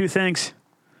 2 things.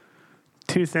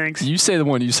 You say the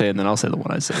one you say, and then I'll say the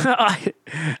one I say.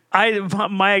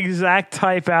 My exact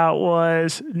type out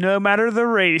was no matter the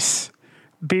race,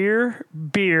 beer,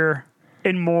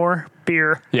 and more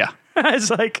beer. Yeah. It's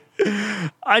like,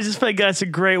 I just think that's a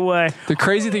great way. The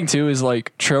crazy thing too is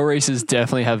like trail races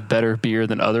definitely have better beer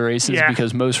than other races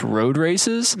because most road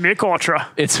races, Mick Ultra.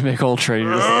 it's Mick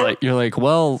Ultra. You're like,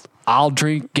 well, I'll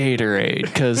drink Gatorade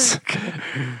because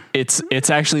it's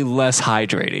actually less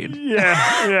hydrating.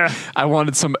 Yeah. I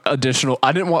wanted some additional.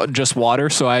 I didn't want just water,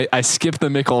 so I skipped the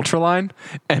Mick Ultra line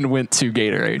and went to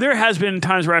Gatorade. There has been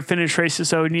times where I finished races,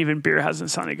 so and even beer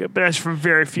hasn't sounded good, but that's for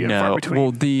very few and far between.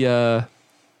 Well,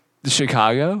 the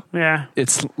Chicago, Yeah.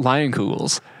 it's Lion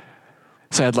Kugels.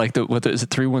 So I had like is it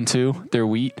 312? Their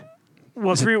wheat.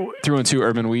 Well, 312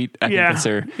 Urban Wheat. I think that's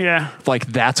their. Yeah. Like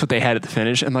that's what they had at the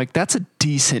finish, and like that's a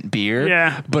decent beer.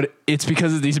 Yeah. But it's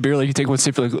because of these beer, like you take one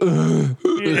sip, you're like, ugh.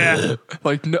 Yeah.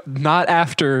 like not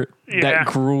after Yeah. that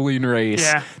grueling race.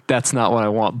 Yeah. That's not what I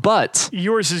want. But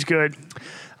Yours is good.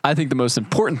 I think the most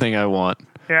important thing I want,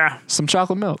 Yeah. some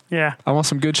chocolate milk. Yeah. I want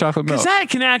some good chocolate milk. Because that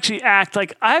can actually act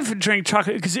like I've drank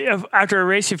chocolate. Because after a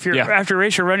race, after a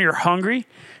race you're running, you're hungry.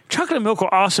 Chocolate milk will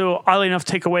also, oddly enough,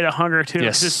 take away the hunger too.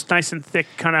 Yes. It's just nice and thick,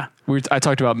 kind of. I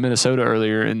talked about Minnesota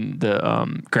earlier in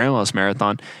the Grand West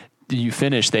Marathon. You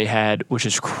finished, they had, which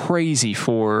is crazy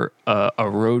for a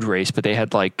road race, but they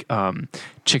had like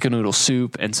chicken noodle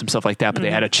soup and some stuff like that. But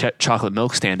they had a chocolate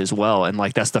milk stand as well, and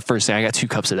like that's the first thing. I got 2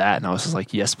 cups of that, and I was just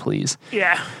like, yes, please.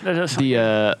 Yeah, that does.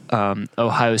 The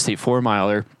Ohio State 4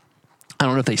 miler. I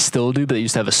don't know if they still do, but they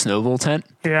used to have a Snowville tent.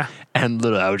 Yeah. And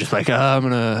literally, I was just like,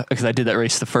 because I did that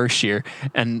race the first year.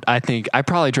 And I think I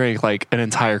probably drank like an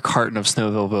entire carton of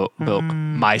Snowville milk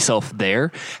myself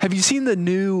there. Have you seen the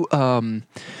new, God,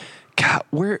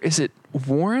 where is it?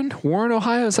 Warren,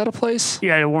 Ohio? Is that a place?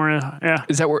 Yeah, Warren. Yeah.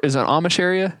 Is that an Amish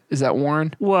area? Is that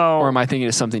Warren? Well, or am I thinking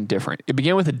of something different? It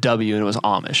began with a W and it was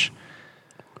Amish.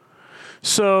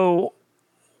 So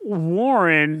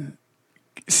Warren.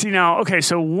 See now, okay,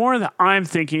 so Warren that I'm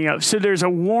thinking of. So there's a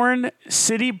Warren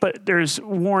City, but there's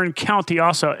Warren County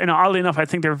also. And oddly enough, I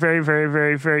think they're very, very,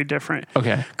 very, very different.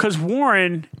 Okay. Because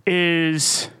Warren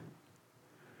is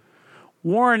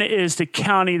the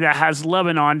county that has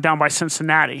Lebanon down by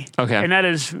Cincinnati. Okay. And that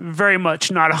is very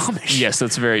much not Amish. Yes,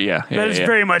 that's very, That is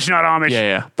very much not Amish.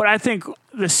 Yeah. But I think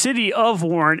the city of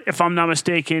Warren, if I'm not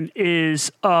mistaken,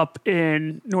 is up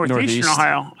in northeastern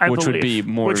Ohio, I which believe. would be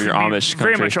more Which of your would be Amish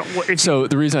very country. much. So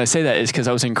the reason I say that is because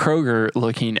I was in Kroger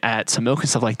looking at some milk and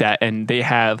stuff like that, and they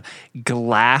have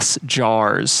glass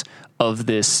jars of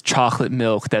this chocolate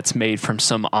milk that's made from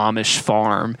some Amish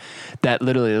farm that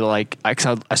literally like I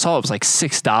saw it was like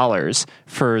 $6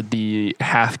 for the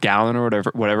half gallon or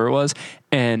whatever it was.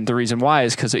 And the reason why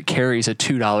is because it carries a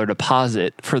 $2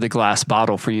 deposit for the glass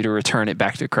bottle for you to return it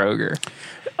back to Kroger.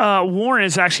 Warren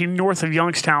is actually north of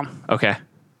Youngstown. Okay.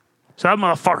 So that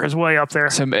motherfucker's way up there.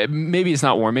 So maybe it's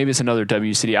not Warren. Maybe it's another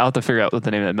W city. I'll have to figure out what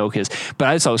the name of that milk is. But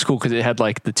I just thought it was cool because it had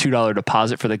like the $2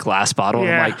 deposit for the glass bottle. Yeah.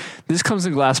 And I'm like, this comes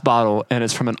in a glass bottle and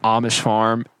it's from an Amish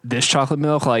farm. This chocolate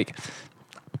milk, like,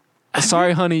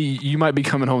 sorry, honey, you might be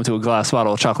coming home to a glass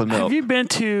bottle of chocolate milk. Have you been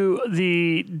to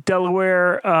the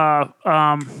Delaware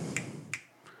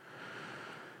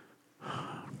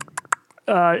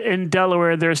in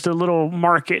Delaware, there's the little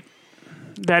market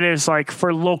that is like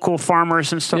for local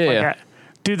farmers and stuff like that.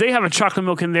 Dude, they have a chocolate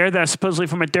milk in there that's supposedly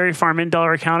from a dairy farm in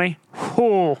Delaware County.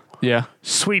 Oh, Yeah.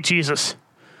 sweet Jesus.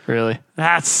 Really?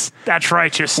 That's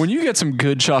righteous. When you get some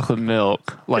good chocolate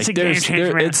milk, like It's a game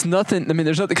changer, man. it's nothing. I mean,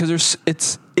 there's nothing because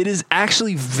it is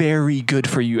actually very good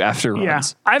for you after yeah.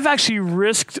 runs. I've actually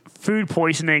risked food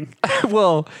poisoning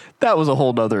Well, that was a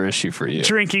whole other issue for you.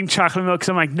 drinking chocolate milk because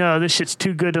I'm like, no, this shit's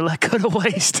too good to let go to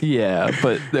waste. Yeah,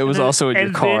 but it was also in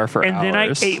your car for and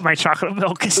hours. then I ate my chocolate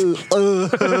milk.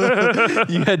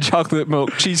 You had chocolate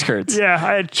milk cheese curds. Yeah,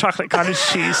 I had chocolate cottage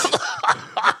cheese.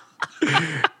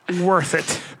 Worth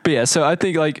it. But yeah, so I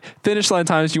think like finish line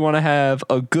times, you want to have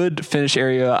a good finish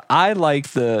area. I like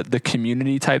the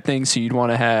community type thing. So you'd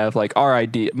want to have like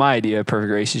my idea of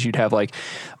perfect race is you'd have like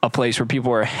a place where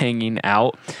people are hanging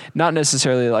out. Not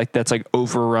necessarily like that's like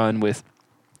overrun with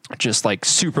just like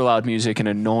super loud music and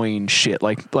annoying shit.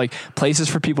 Like places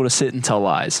for people to sit and tell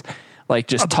lies. Like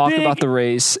just talk about the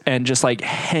race and just like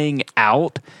hang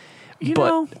out.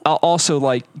 But also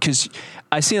like, because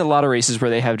I've seen a lot of races where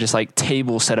they have just like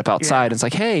tables set up outside. And it's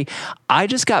like, hey, I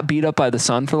just got beat up by the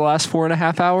sun for the last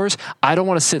 4.5 hours. I don't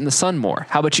want to sit in the sun more.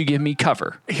 How about you give me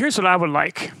cover? Here's what I would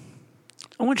like.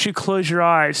 I want you to close your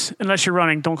eyes. Unless you're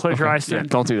running, don't close your eyes then.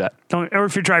 Don't do that. Or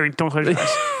if you're driving, don't close your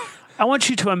eyes. I want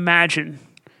you to imagine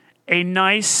a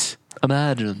nice,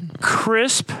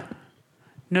 crisp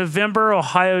November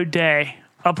Ohio day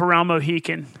up around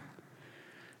Mohican.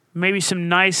 Maybe some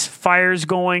nice fires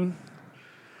going.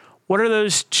 What are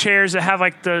those chairs that have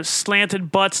like the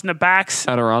slanted butts in the backs?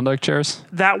 Adirondack chairs?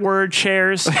 That word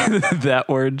chairs. That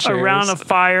word chairs. Around a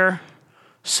fire.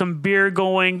 Some beer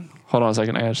going. Hold on a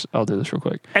second. I'll do this real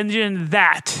quick. And then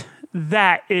that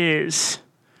is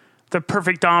the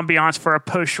perfect ambiance for a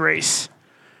post race.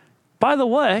 By the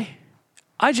way,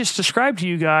 I just described to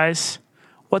you guys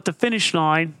what the finish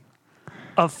line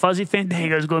of Fuzzy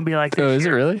Fandango is going to be like this Oh, is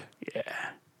year. it really? Yeah.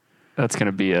 That's going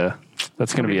to be a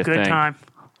Good thing. time.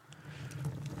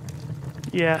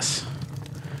 Yes.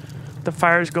 The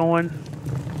fire's going.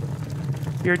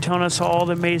 You're telling us all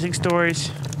the amazing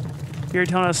stories. You're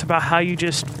telling us about how you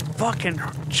just fucking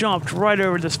jumped right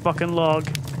over this fucking log.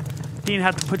 Didn't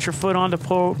have to put your foot on to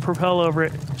propel over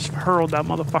it. Just hurled that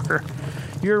motherfucker.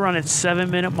 You're running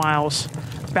 7-minute miles.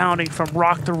 bounding from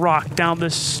rock to rock down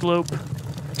this slope.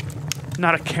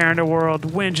 Not a care in the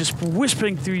world. Wind just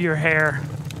whispering through your hair.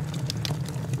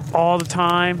 All the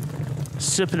time.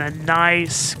 Sipping a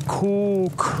nice, cool,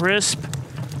 crisp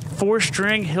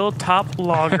 4-string Hilltop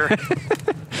lager.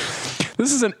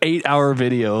 This is an 8-hour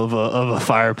video of a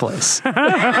fireplace.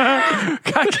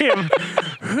 Goddamn.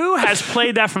 Who has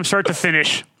played that from start to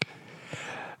finish?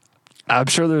 I'm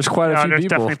sure there's quite a few there's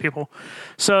people. definitely people.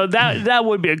 So that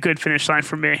would be a good finish line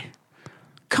for me.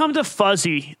 Come to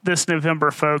Fuzzy this November,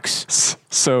 folks.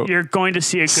 So You're going to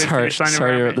see a good finish line.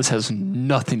 sorry, this has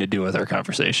nothing to do with our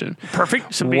conversation.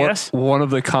 Perfect. Some BS. One of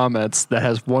the comments that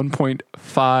has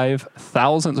 1.5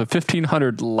 thousand, so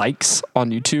 1,500 likes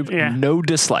on YouTube, no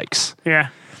dislikes, Yeah.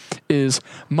 is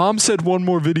Mom said one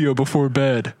more video before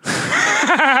bed.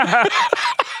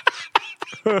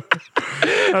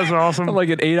 That's awesome. Like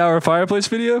an 8-hour fireplace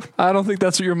video? I don't think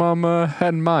that's what your mom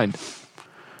had in mind.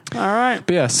 All right.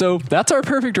 But yeah, so that's our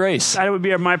perfect race. That would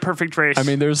be my perfect race. I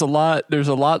mean, there's a lot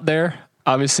there.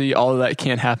 Obviously, all of that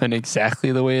can't happen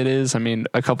exactly the way it is. I mean,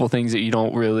 a couple things that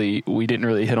we didn't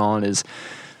really hit on is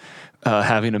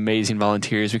having amazing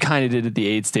volunteers. We kind of did at the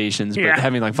aid stations, but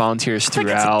having like volunteers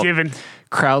throughout. It's a given.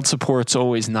 Crowd support's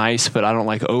always nice, but I don't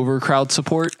like over crowd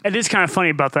support. It is kind of funny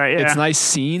about that. Yeah. It's nice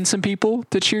seeing some people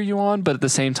to cheer you on, but at the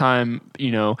same time,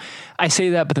 you know, I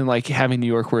say that, but then like having New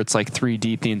York where it's like 3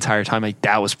 deep the entire time, like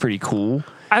that was pretty cool.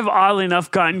 I've oddly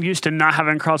enough gotten used to not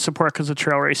having crowd support because of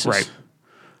trail races. Right.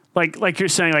 Like you're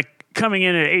saying, like coming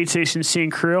in at aid station, seeing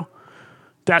crew,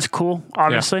 that's cool,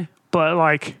 obviously. Yeah. But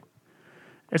like,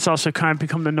 it's also kind of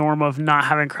become the norm of not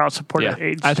having crowd support at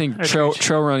aid. I think trail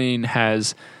running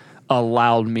has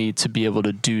allowed me to be able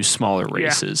to do smaller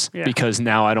races because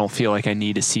now I don't feel like I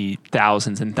need to see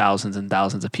thousands and thousands and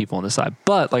thousands of people on the side.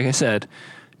 But like I said,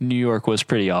 New York was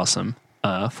pretty awesome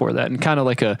for that, and kind of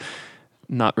like a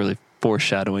not really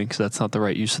foreshadowing because that's not the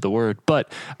right use of the word, but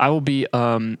I will be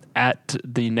at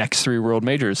the next 3 world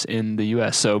majors in the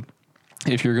U.S. So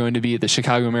if you're going to be at the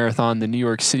Chicago Marathon, the New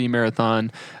York City Marathon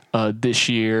this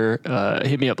year,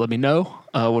 hit me up, let me know.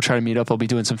 We'll try to meet up. I'll be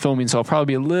doing some filming, so I'll probably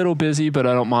be a little busy, but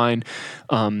I don't mind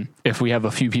if we have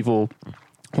a few people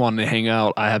wanting to hang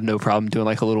out. I have no problem doing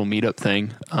like a little meetup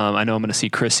thing. I know I'm going to see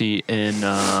Chrissy in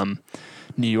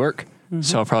New York,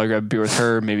 so I'll probably grab a beer with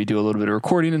her, maybe do a little bit of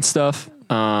recording and stuff.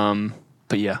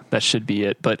 But yeah, that should be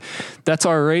it. But that's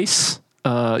our race.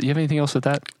 You have anything else with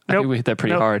that? I think we hit that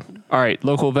pretty hard. All right,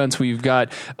 local events. We've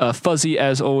got Fuzzy,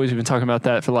 as always. We've been talking about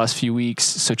that for the last few weeks,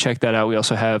 so check that out. We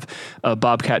also have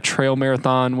Bobcat Trail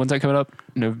Marathon. When's that coming up?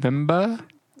 November,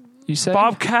 you said?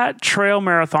 Bobcat Trail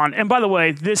Marathon. And by the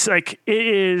way, this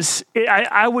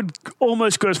I would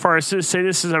almost go as far as to say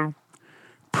this is a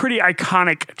pretty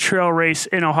iconic trail race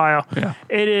in Ohio. Yeah.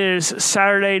 It is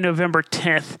Saturday, November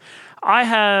 10th. I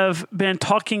have been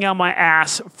talking out my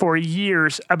ass for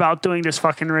years about doing this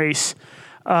fucking race.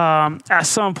 At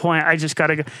some point, I just got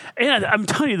to go. And I'm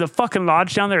telling you, the fucking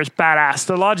lodge down there is badass.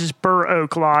 The lodge is Burr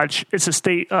Oak Lodge. It's a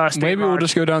state Maybe we'll lodge.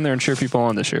 just go down there and cheer people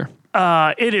on this year.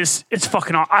 It's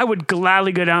fucking awesome. I would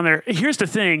gladly go down there. Here's the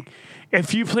thing.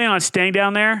 If you plan on staying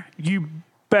down there, you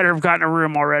better have gotten a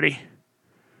room already.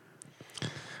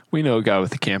 We know a guy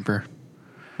with a camper.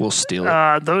 We'll steal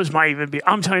it. Those might even be.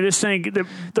 I'm telling you, this thing,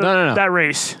 No. that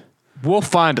race. We'll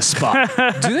find a spot.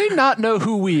 Do they not know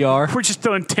who we are? We're just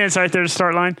throwing tents right there to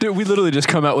start line. Dude, we literally just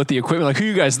come out with the equipment. Like, who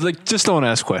you guys? Like, just don't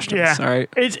ask questions. Yeah. All right.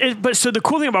 But so the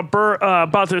cool thing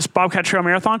about this Bobcat Trail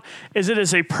Marathon is it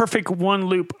is a perfect one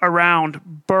loop around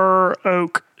Burr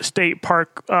Oak State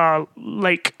Park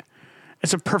Lake.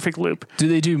 It's a perfect loop. Do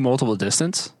they do multiple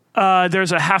distance?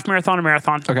 There's a half marathon and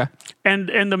marathon. Okay.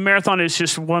 And the marathon is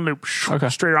just one loop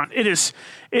straight on.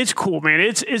 It's cool,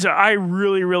 man. I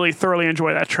really, really thoroughly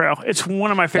enjoy that trail. It's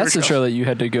one of my favorite trails. That's the trail that you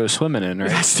had to go swimming in, right?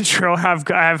 That's the trail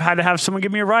I've had to have someone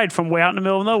give me a ride from way out in the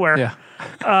middle of nowhere.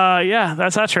 Yeah.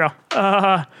 That's that trail.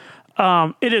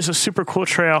 It is a super cool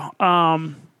trail.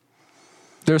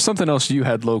 There's something else you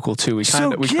had local too. We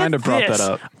kind of brought that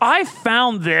up. I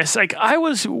found this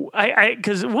because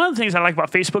one of the things I like about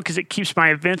Facebook is it keeps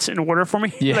my events in order for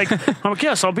me. Yeah. Like I'm like,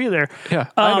 yes, I'll be there. Yeah,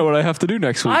 I know what I have to do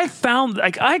next week.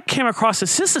 I came across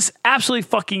this. This is absolutely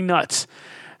fucking nuts.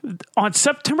 On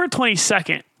September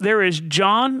 22nd, there is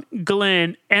John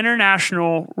Glenn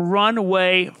International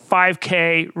Runway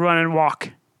 5K Run and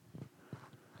Walk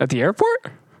at the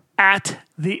airport. At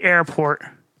the airport.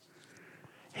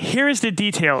 Here's the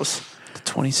details. The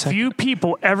 22nd. Few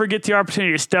people ever get the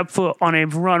opportunity to step foot on a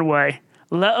runway,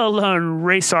 let alone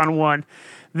race on one.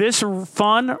 This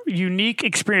fun, unique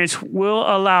experience will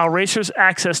allow racers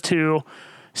access to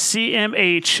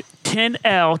CMH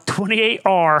 10L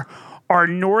 28R our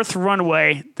north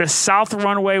runway. The south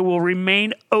runway will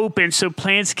remain open so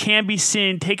planes can be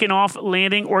seen taking off,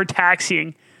 landing, or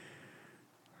taxiing.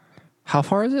 How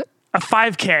far is it? A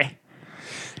 5K.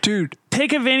 Dude.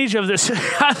 Take advantage of this.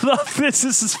 I love this.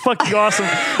 This is fucking awesome.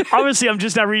 Obviously, I'm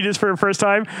just not reading this for the first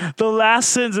time. The last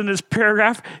sentence in this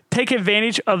paragraph, take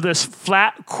advantage of this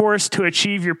flat course to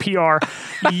achieve your PR.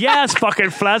 Yeah, it's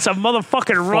fucking flat. It's a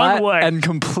motherfucking runway. And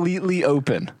completely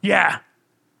open. Yeah.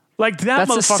 Like that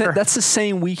motherfucker. That's the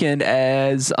same weekend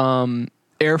as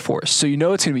Air Force. So you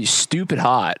know it's going to be stupid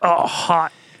hot. Oh,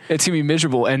 hot. It's going to be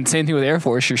miserable. And same thing with Air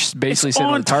Force. You're basically sitting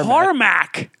on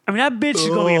tarmac. I mean, that bitch is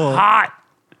going to be hot.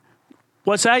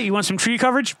 What's that? You want some tree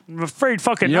coverage? I'm afraid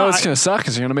fucking You know not. what's going to suck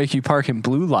is they're going to make you park in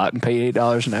Blue Lot and pay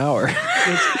 $8 an hour.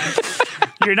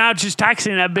 You're now just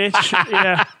taxing that bitch.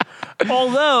 Yeah.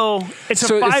 Although it's a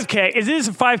 5K. It is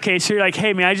a 5K, so you're like,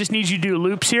 hey, man, I just need you to do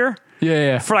loops here.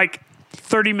 Yeah. For like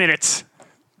 30 minutes.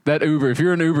 That Uber, if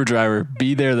you're an Uber driver,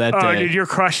 be there that day. Oh, dude, you're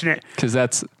crushing it. Because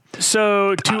that's...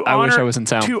 So I wish I was in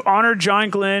town. To honor John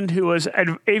Glenn, who was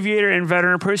an aviator and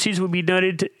veteran, proceeds will be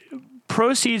donated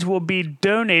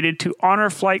to Honor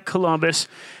Flight Columbus,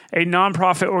 a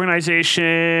nonprofit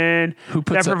organization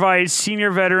that provides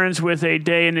senior veterans with a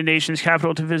day in the nation's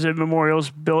capital to visit memorials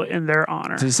built in their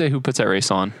honor. Does it say who puts that race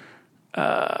on?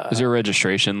 Is there a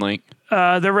registration link?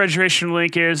 The registration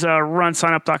link is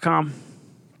runsignup.com.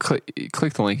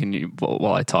 Click the link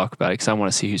while I talk about it because I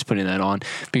want to see who's putting that on,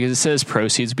 because it says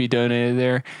proceeds be donated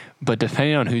there, but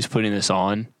depending on who's putting this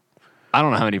on, I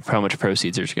don't know how much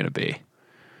proceeds there's going to be.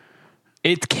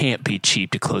 It can't be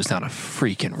cheap to close down a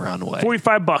freaking runway.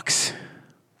 $45.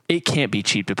 It can't be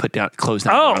cheap to close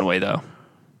down a runway though.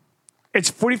 It's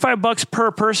 $45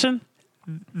 per person.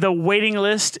 The waiting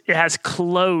list has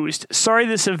closed. Sorry,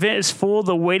 this event is full.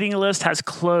 The waiting list has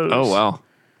closed. Oh wow.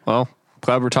 Well,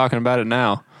 glad we're talking about it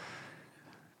now.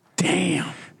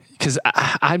 Damn. Because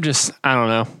I don't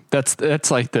know.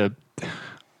 That's like the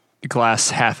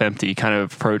glass half empty kind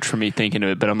of approach for me thinking of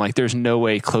it. But I'm like, there's no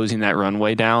way closing that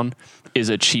runway down is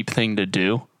a cheap thing to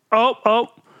do. Oh.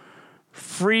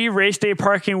 Free race day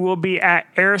parking will be at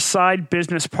Airside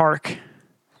Business Park.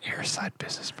 Airside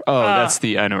Business Park. Oh,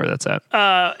 I know where that's at.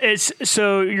 It's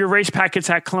so your race packet's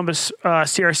at Columbus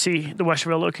CRC, the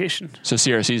Westerville location. So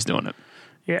CRC's doing it.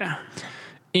 Yeah.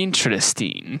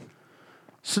 Interesting.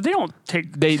 So they don't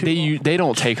take they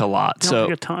don't take a lot. They don't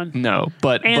take a ton. No,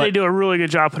 but they do a really good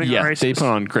job putting on races. They put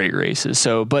on great races.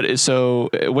 So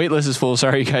waitlist is full.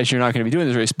 Sorry, guys, you're not going to be doing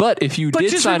this race. But if you did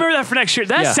just remember that for next year.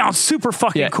 That sounds super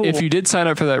fucking cool. If you did sign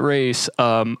up for that race,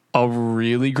 a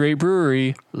really great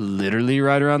brewery, literally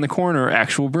right around the corner,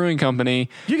 actual brewing company.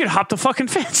 You can hop the fucking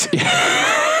fence.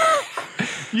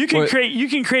 You can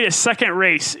create a second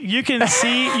race. You can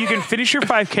finish your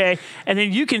 5K, and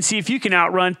then you can see if you can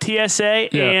outrun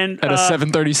TSA and at a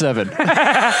 737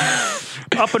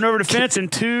 up and over the fence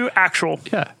and 2 actual.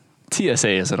 Yeah. TSA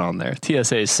isn't on there.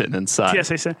 TSA is sitting inside.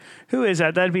 TSA. Who is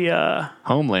that? That'd be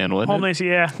Homeland, wouldn't Homeland, it?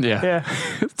 Yeah.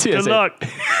 TSA. Good luck.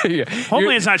 Yeah.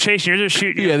 Homeland's not chasing you. They're just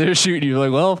shooting you. Yeah, they're shooting you.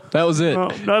 Like, well, that was it.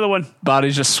 Another one.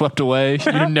 Body's just swept away.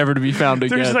 You're never to be found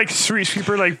again. There's like street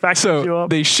sweeper vacuums you up.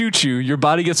 They shoot you. Your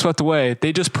body gets swept away.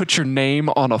 They just put your name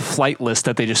on a flight list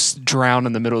that they just drown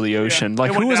in the middle of the ocean.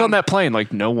 Like, who was on that plane?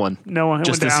 Like, no one. No one.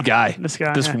 Just this guy.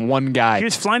 This one guy. He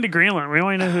was flying to Greenland. We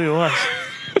don't even know who he was.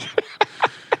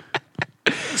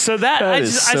 So I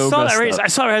saw that race.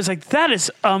 I was like, that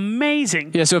is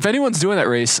amazing. Yeah. So if anyone's doing that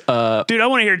race, dude, I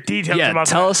want to hear details about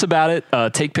that. Tell us about it.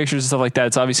 Take pictures and stuff like that.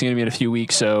 It's obviously going to be in a few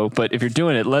weeks. But if you're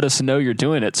doing it, let us know you're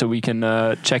doing it so we can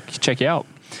check you out.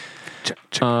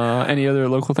 Any other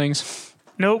local things?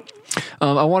 Nope.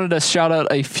 I wanted to shout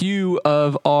out a few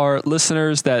of our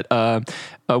listeners that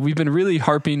we've been really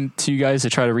harping to you guys to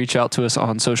try to reach out to us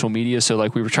on social media. So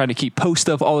we were trying to keep post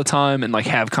stuff all the time and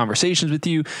have conversations with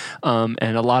you. And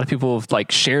a lot of people have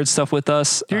shared stuff with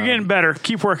us. You're getting better.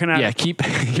 Keep working at it.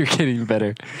 Yeah, you're getting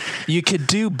better. You could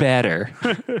do better.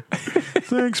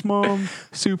 Thanks, Mom.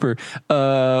 Super.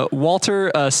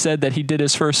 Walter said that he did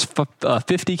his first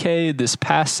 50K this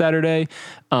past Saturday.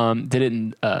 Did it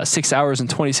in 6 hours and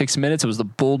 26 minutes. It was the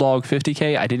Bulldog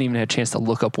 50K. I didn't even have a chance to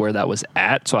look up where that was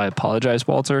at, so I apologize,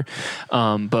 Walter.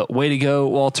 But way to go,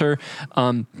 Walter.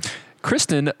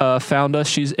 Kristen found us.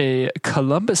 She's a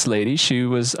Columbus lady. She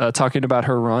was talking about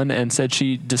her run and said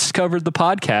she discovered the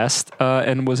podcast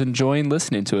and was enjoying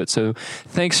listening to it. So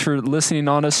thanks for listening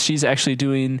on us. She's actually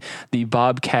doing the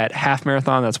Bobcat half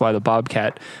marathon. That's why the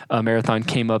Bobcat marathon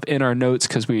came up in our notes,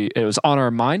 because it was on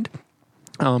our mind.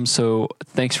 So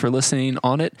thanks for listening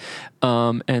on it.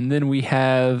 And then we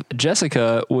have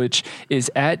Jessica, which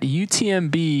is at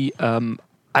UTMB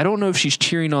I don't know if she's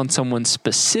cheering on someone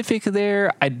specific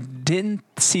there. I didn't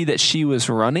see that she was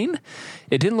running.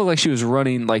 It didn't look like she was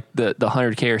running like the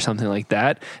 100K or something like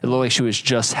that. It looked like she was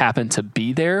just happened to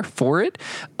be there for it.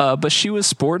 But she was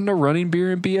sporting a Running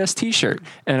Beer and BS t-shirt.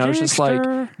 And I was just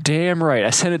like, damn right. I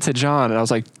sent it to John and I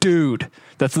was like, dude.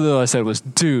 That's all I said was,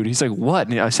 dude. He's like, what?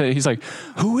 And I said, he's like,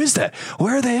 who is that?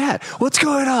 Where are they at? What's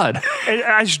going on?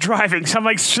 I was driving, so I'm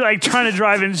like trying to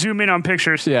drive and zoom in on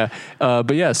pictures. Yeah.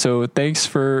 But yeah, so thanks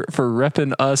for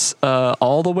repping us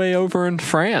all the way over in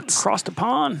France. Across the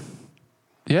pond.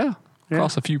 Yeah.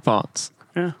 Across a few ponds.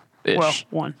 Yeah. Ish. Well,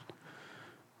 1.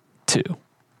 2.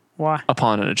 Why? A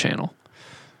pond and a channel.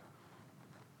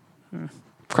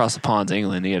 Across the pond's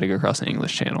England. You got to go across the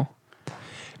English Channel.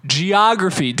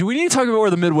 Geography. Do we need to talk about where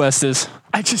the Midwest is?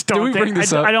 I just don't bring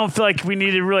this up? I don't feel like we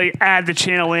need to really add the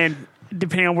channel in,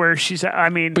 depending on where she's at. I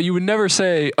mean, But you would never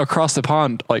say across the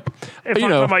pond, like, if I'm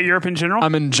talking about Europe in general,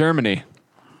 I'm in Germany.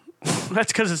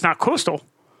 that's because it's not coastal.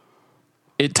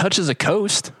 It touches a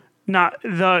coast. Not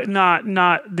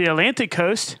the Atlantic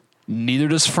coast. Neither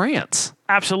does France.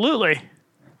 Absolutely.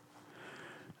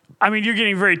 I mean, you're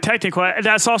getting very technical.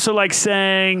 That's also like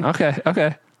saying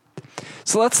Okay.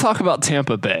 So let's talk about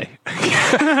Tampa Bay.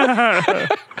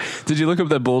 Did you look up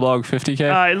that Bulldog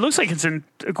 50K? it looks like it's in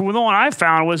the one I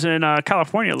found was in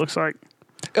California. It looks like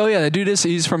Oh yeah, that dude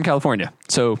he's from California.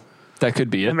 So that could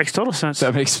be it. that makes total sense.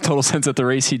 That makes total sense that the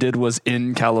race he did was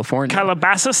in California.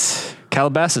 Calabasas,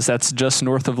 That's just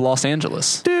north of Los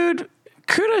Angeles. dude.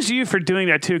 Kudos to you for doing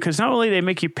that too, because not only they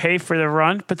make you pay for the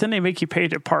run, but then they make you pay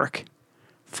to park.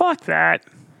 Fuck that.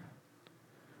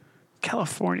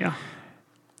 California.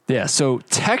 Yeah, so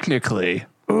technically,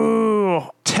 RX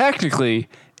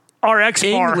bar.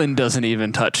 England doesn't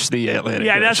even touch the Atlantic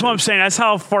Yeah, that's Ocean. what I'm saying. That's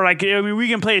how far. Like, I mean, we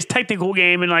can play this technical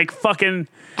game and like fucking,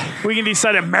 we can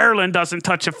decide that Maryland doesn't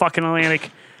touch the fucking Atlantic.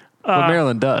 But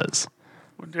Maryland does.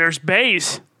 There's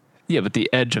bays. Yeah, but the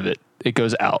edge of it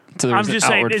goes out. So there's I'm just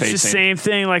saying it's facing. the same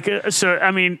thing. Like, so I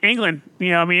mean, England.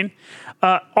 You know what I mean?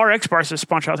 RX Bar is a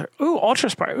sponsor out there. Ooh, Ultra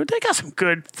Spar. Ooh, they got some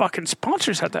good fucking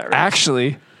sponsors at that. Right?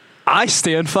 Actually, I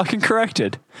stand fucking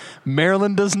corrected.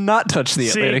 Maryland does not touch the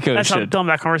Atlantic Ocean. That's how dumb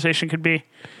that conversation could be.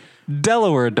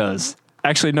 Delaware does.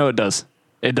 Actually, no, it does.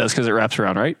 It does because it wraps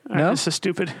around, right? No? This is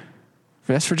stupid.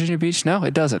 West Virginia Beach? No,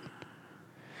 it doesn't.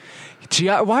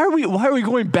 Why are we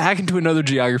going back into another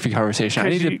geography conversation? I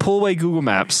need to pull away Google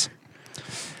Maps.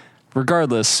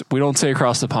 Regardless, we don't say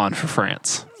across the pond for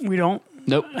France. We don't.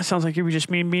 Nope. That sounds like you were just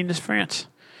mean to France.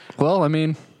 Well, I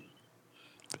mean,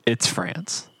 it's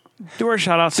France. Do our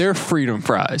shout outs. They're freedom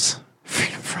fries.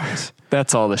 Freedom fries.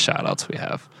 That's all the shout outs we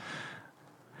have.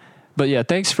 But yeah,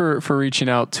 thanks for reaching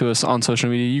out to us on social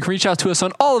media. You can reach out to us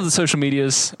on all of the social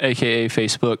medias, aka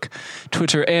Facebook,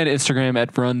 Twitter, and Instagram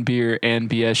at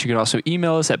RunBeerandBS. You can also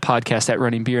email us at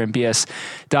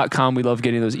podcast@runningbeerandbs.com. We love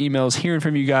getting those emails, hearing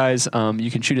from you guys.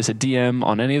 You can shoot us a DM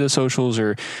on any of the socials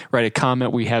or write a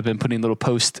comment. We have been putting little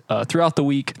posts throughout the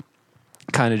week,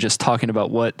 kind of just talking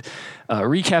about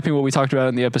recapping what we talked about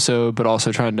in the episode, but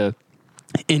also trying to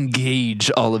engage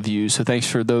all of you. So thanks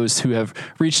for those who have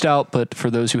reached out, but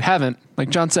for those who haven't, like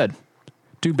John said,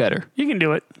 do better. You can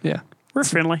do it. Yeah. We're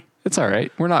friendly. It's all right.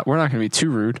 We're not going to be too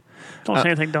rude. Don't say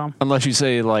anything dumb. Unless you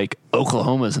say like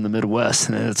Oklahoma's in the Midwest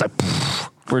and then it's like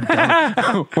we're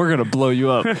done. We're going to blow you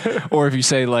up. Or if you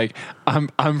say like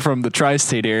I'm from the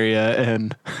tri-state area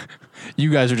and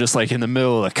you guys are just like in the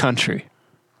middle of the country.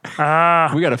 We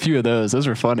got a few of those. Those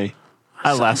were funny.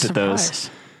 I laughed at those.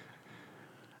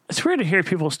 It's weird to hear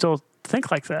people still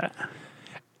think like that.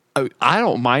 I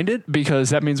don't mind it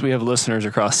because that means we have listeners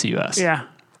across the U.S. Yeah.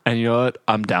 And you know what?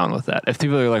 I'm down with that. If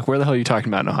people are like, where the hell are you talking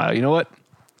about in Ohio? You know what?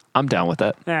 I'm down with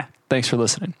that. Yeah. Thanks for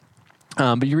listening.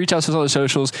 But you reach out to us on the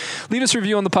socials. Leave us a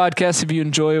review on the podcast if you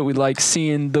enjoy it. We like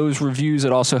seeing those reviews.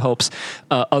 It also helps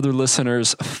other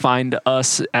listeners find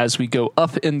us as we go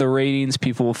up in the ratings.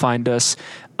 People will find us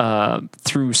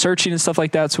through searching and stuff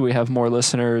like that. So we have more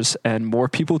listeners and more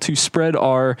people to spread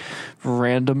our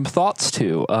random thoughts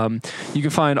to. You can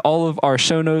find all of our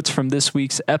show notes from this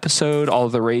week's episode, all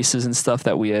of the races and stuff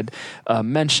that we had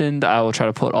mentioned. I will try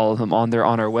to put all of them on there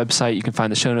on our website. You can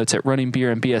find the show notes at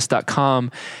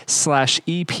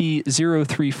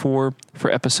runningbeerandbs.com/EP034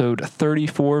 for episode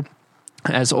 34.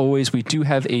 As always, we do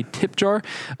have a tip jar.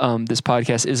 This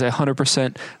podcast is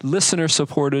 100% listener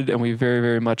supported, and we very,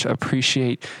 very much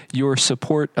appreciate your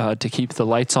support to keep the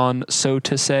lights on, so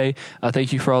to say.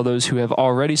 Thank you for all those who have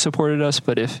already supported us,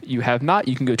 but if you have not,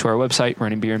 you can go to our website,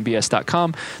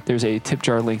 runningbeerandbs.com. There's a tip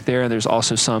jar link there, and there's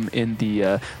also some in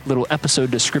the little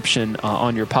episode description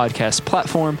on your podcast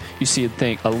platform. You see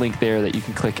a link there that you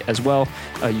can click as well.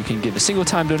 You can give a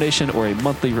single-time donation or a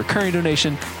monthly recurring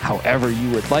donation, however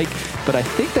you would like. But I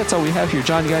think that's all we have here.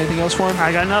 John, you got anything else for him?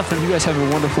 I got nothing. You guys have a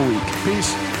wonderful week.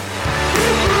 Peace.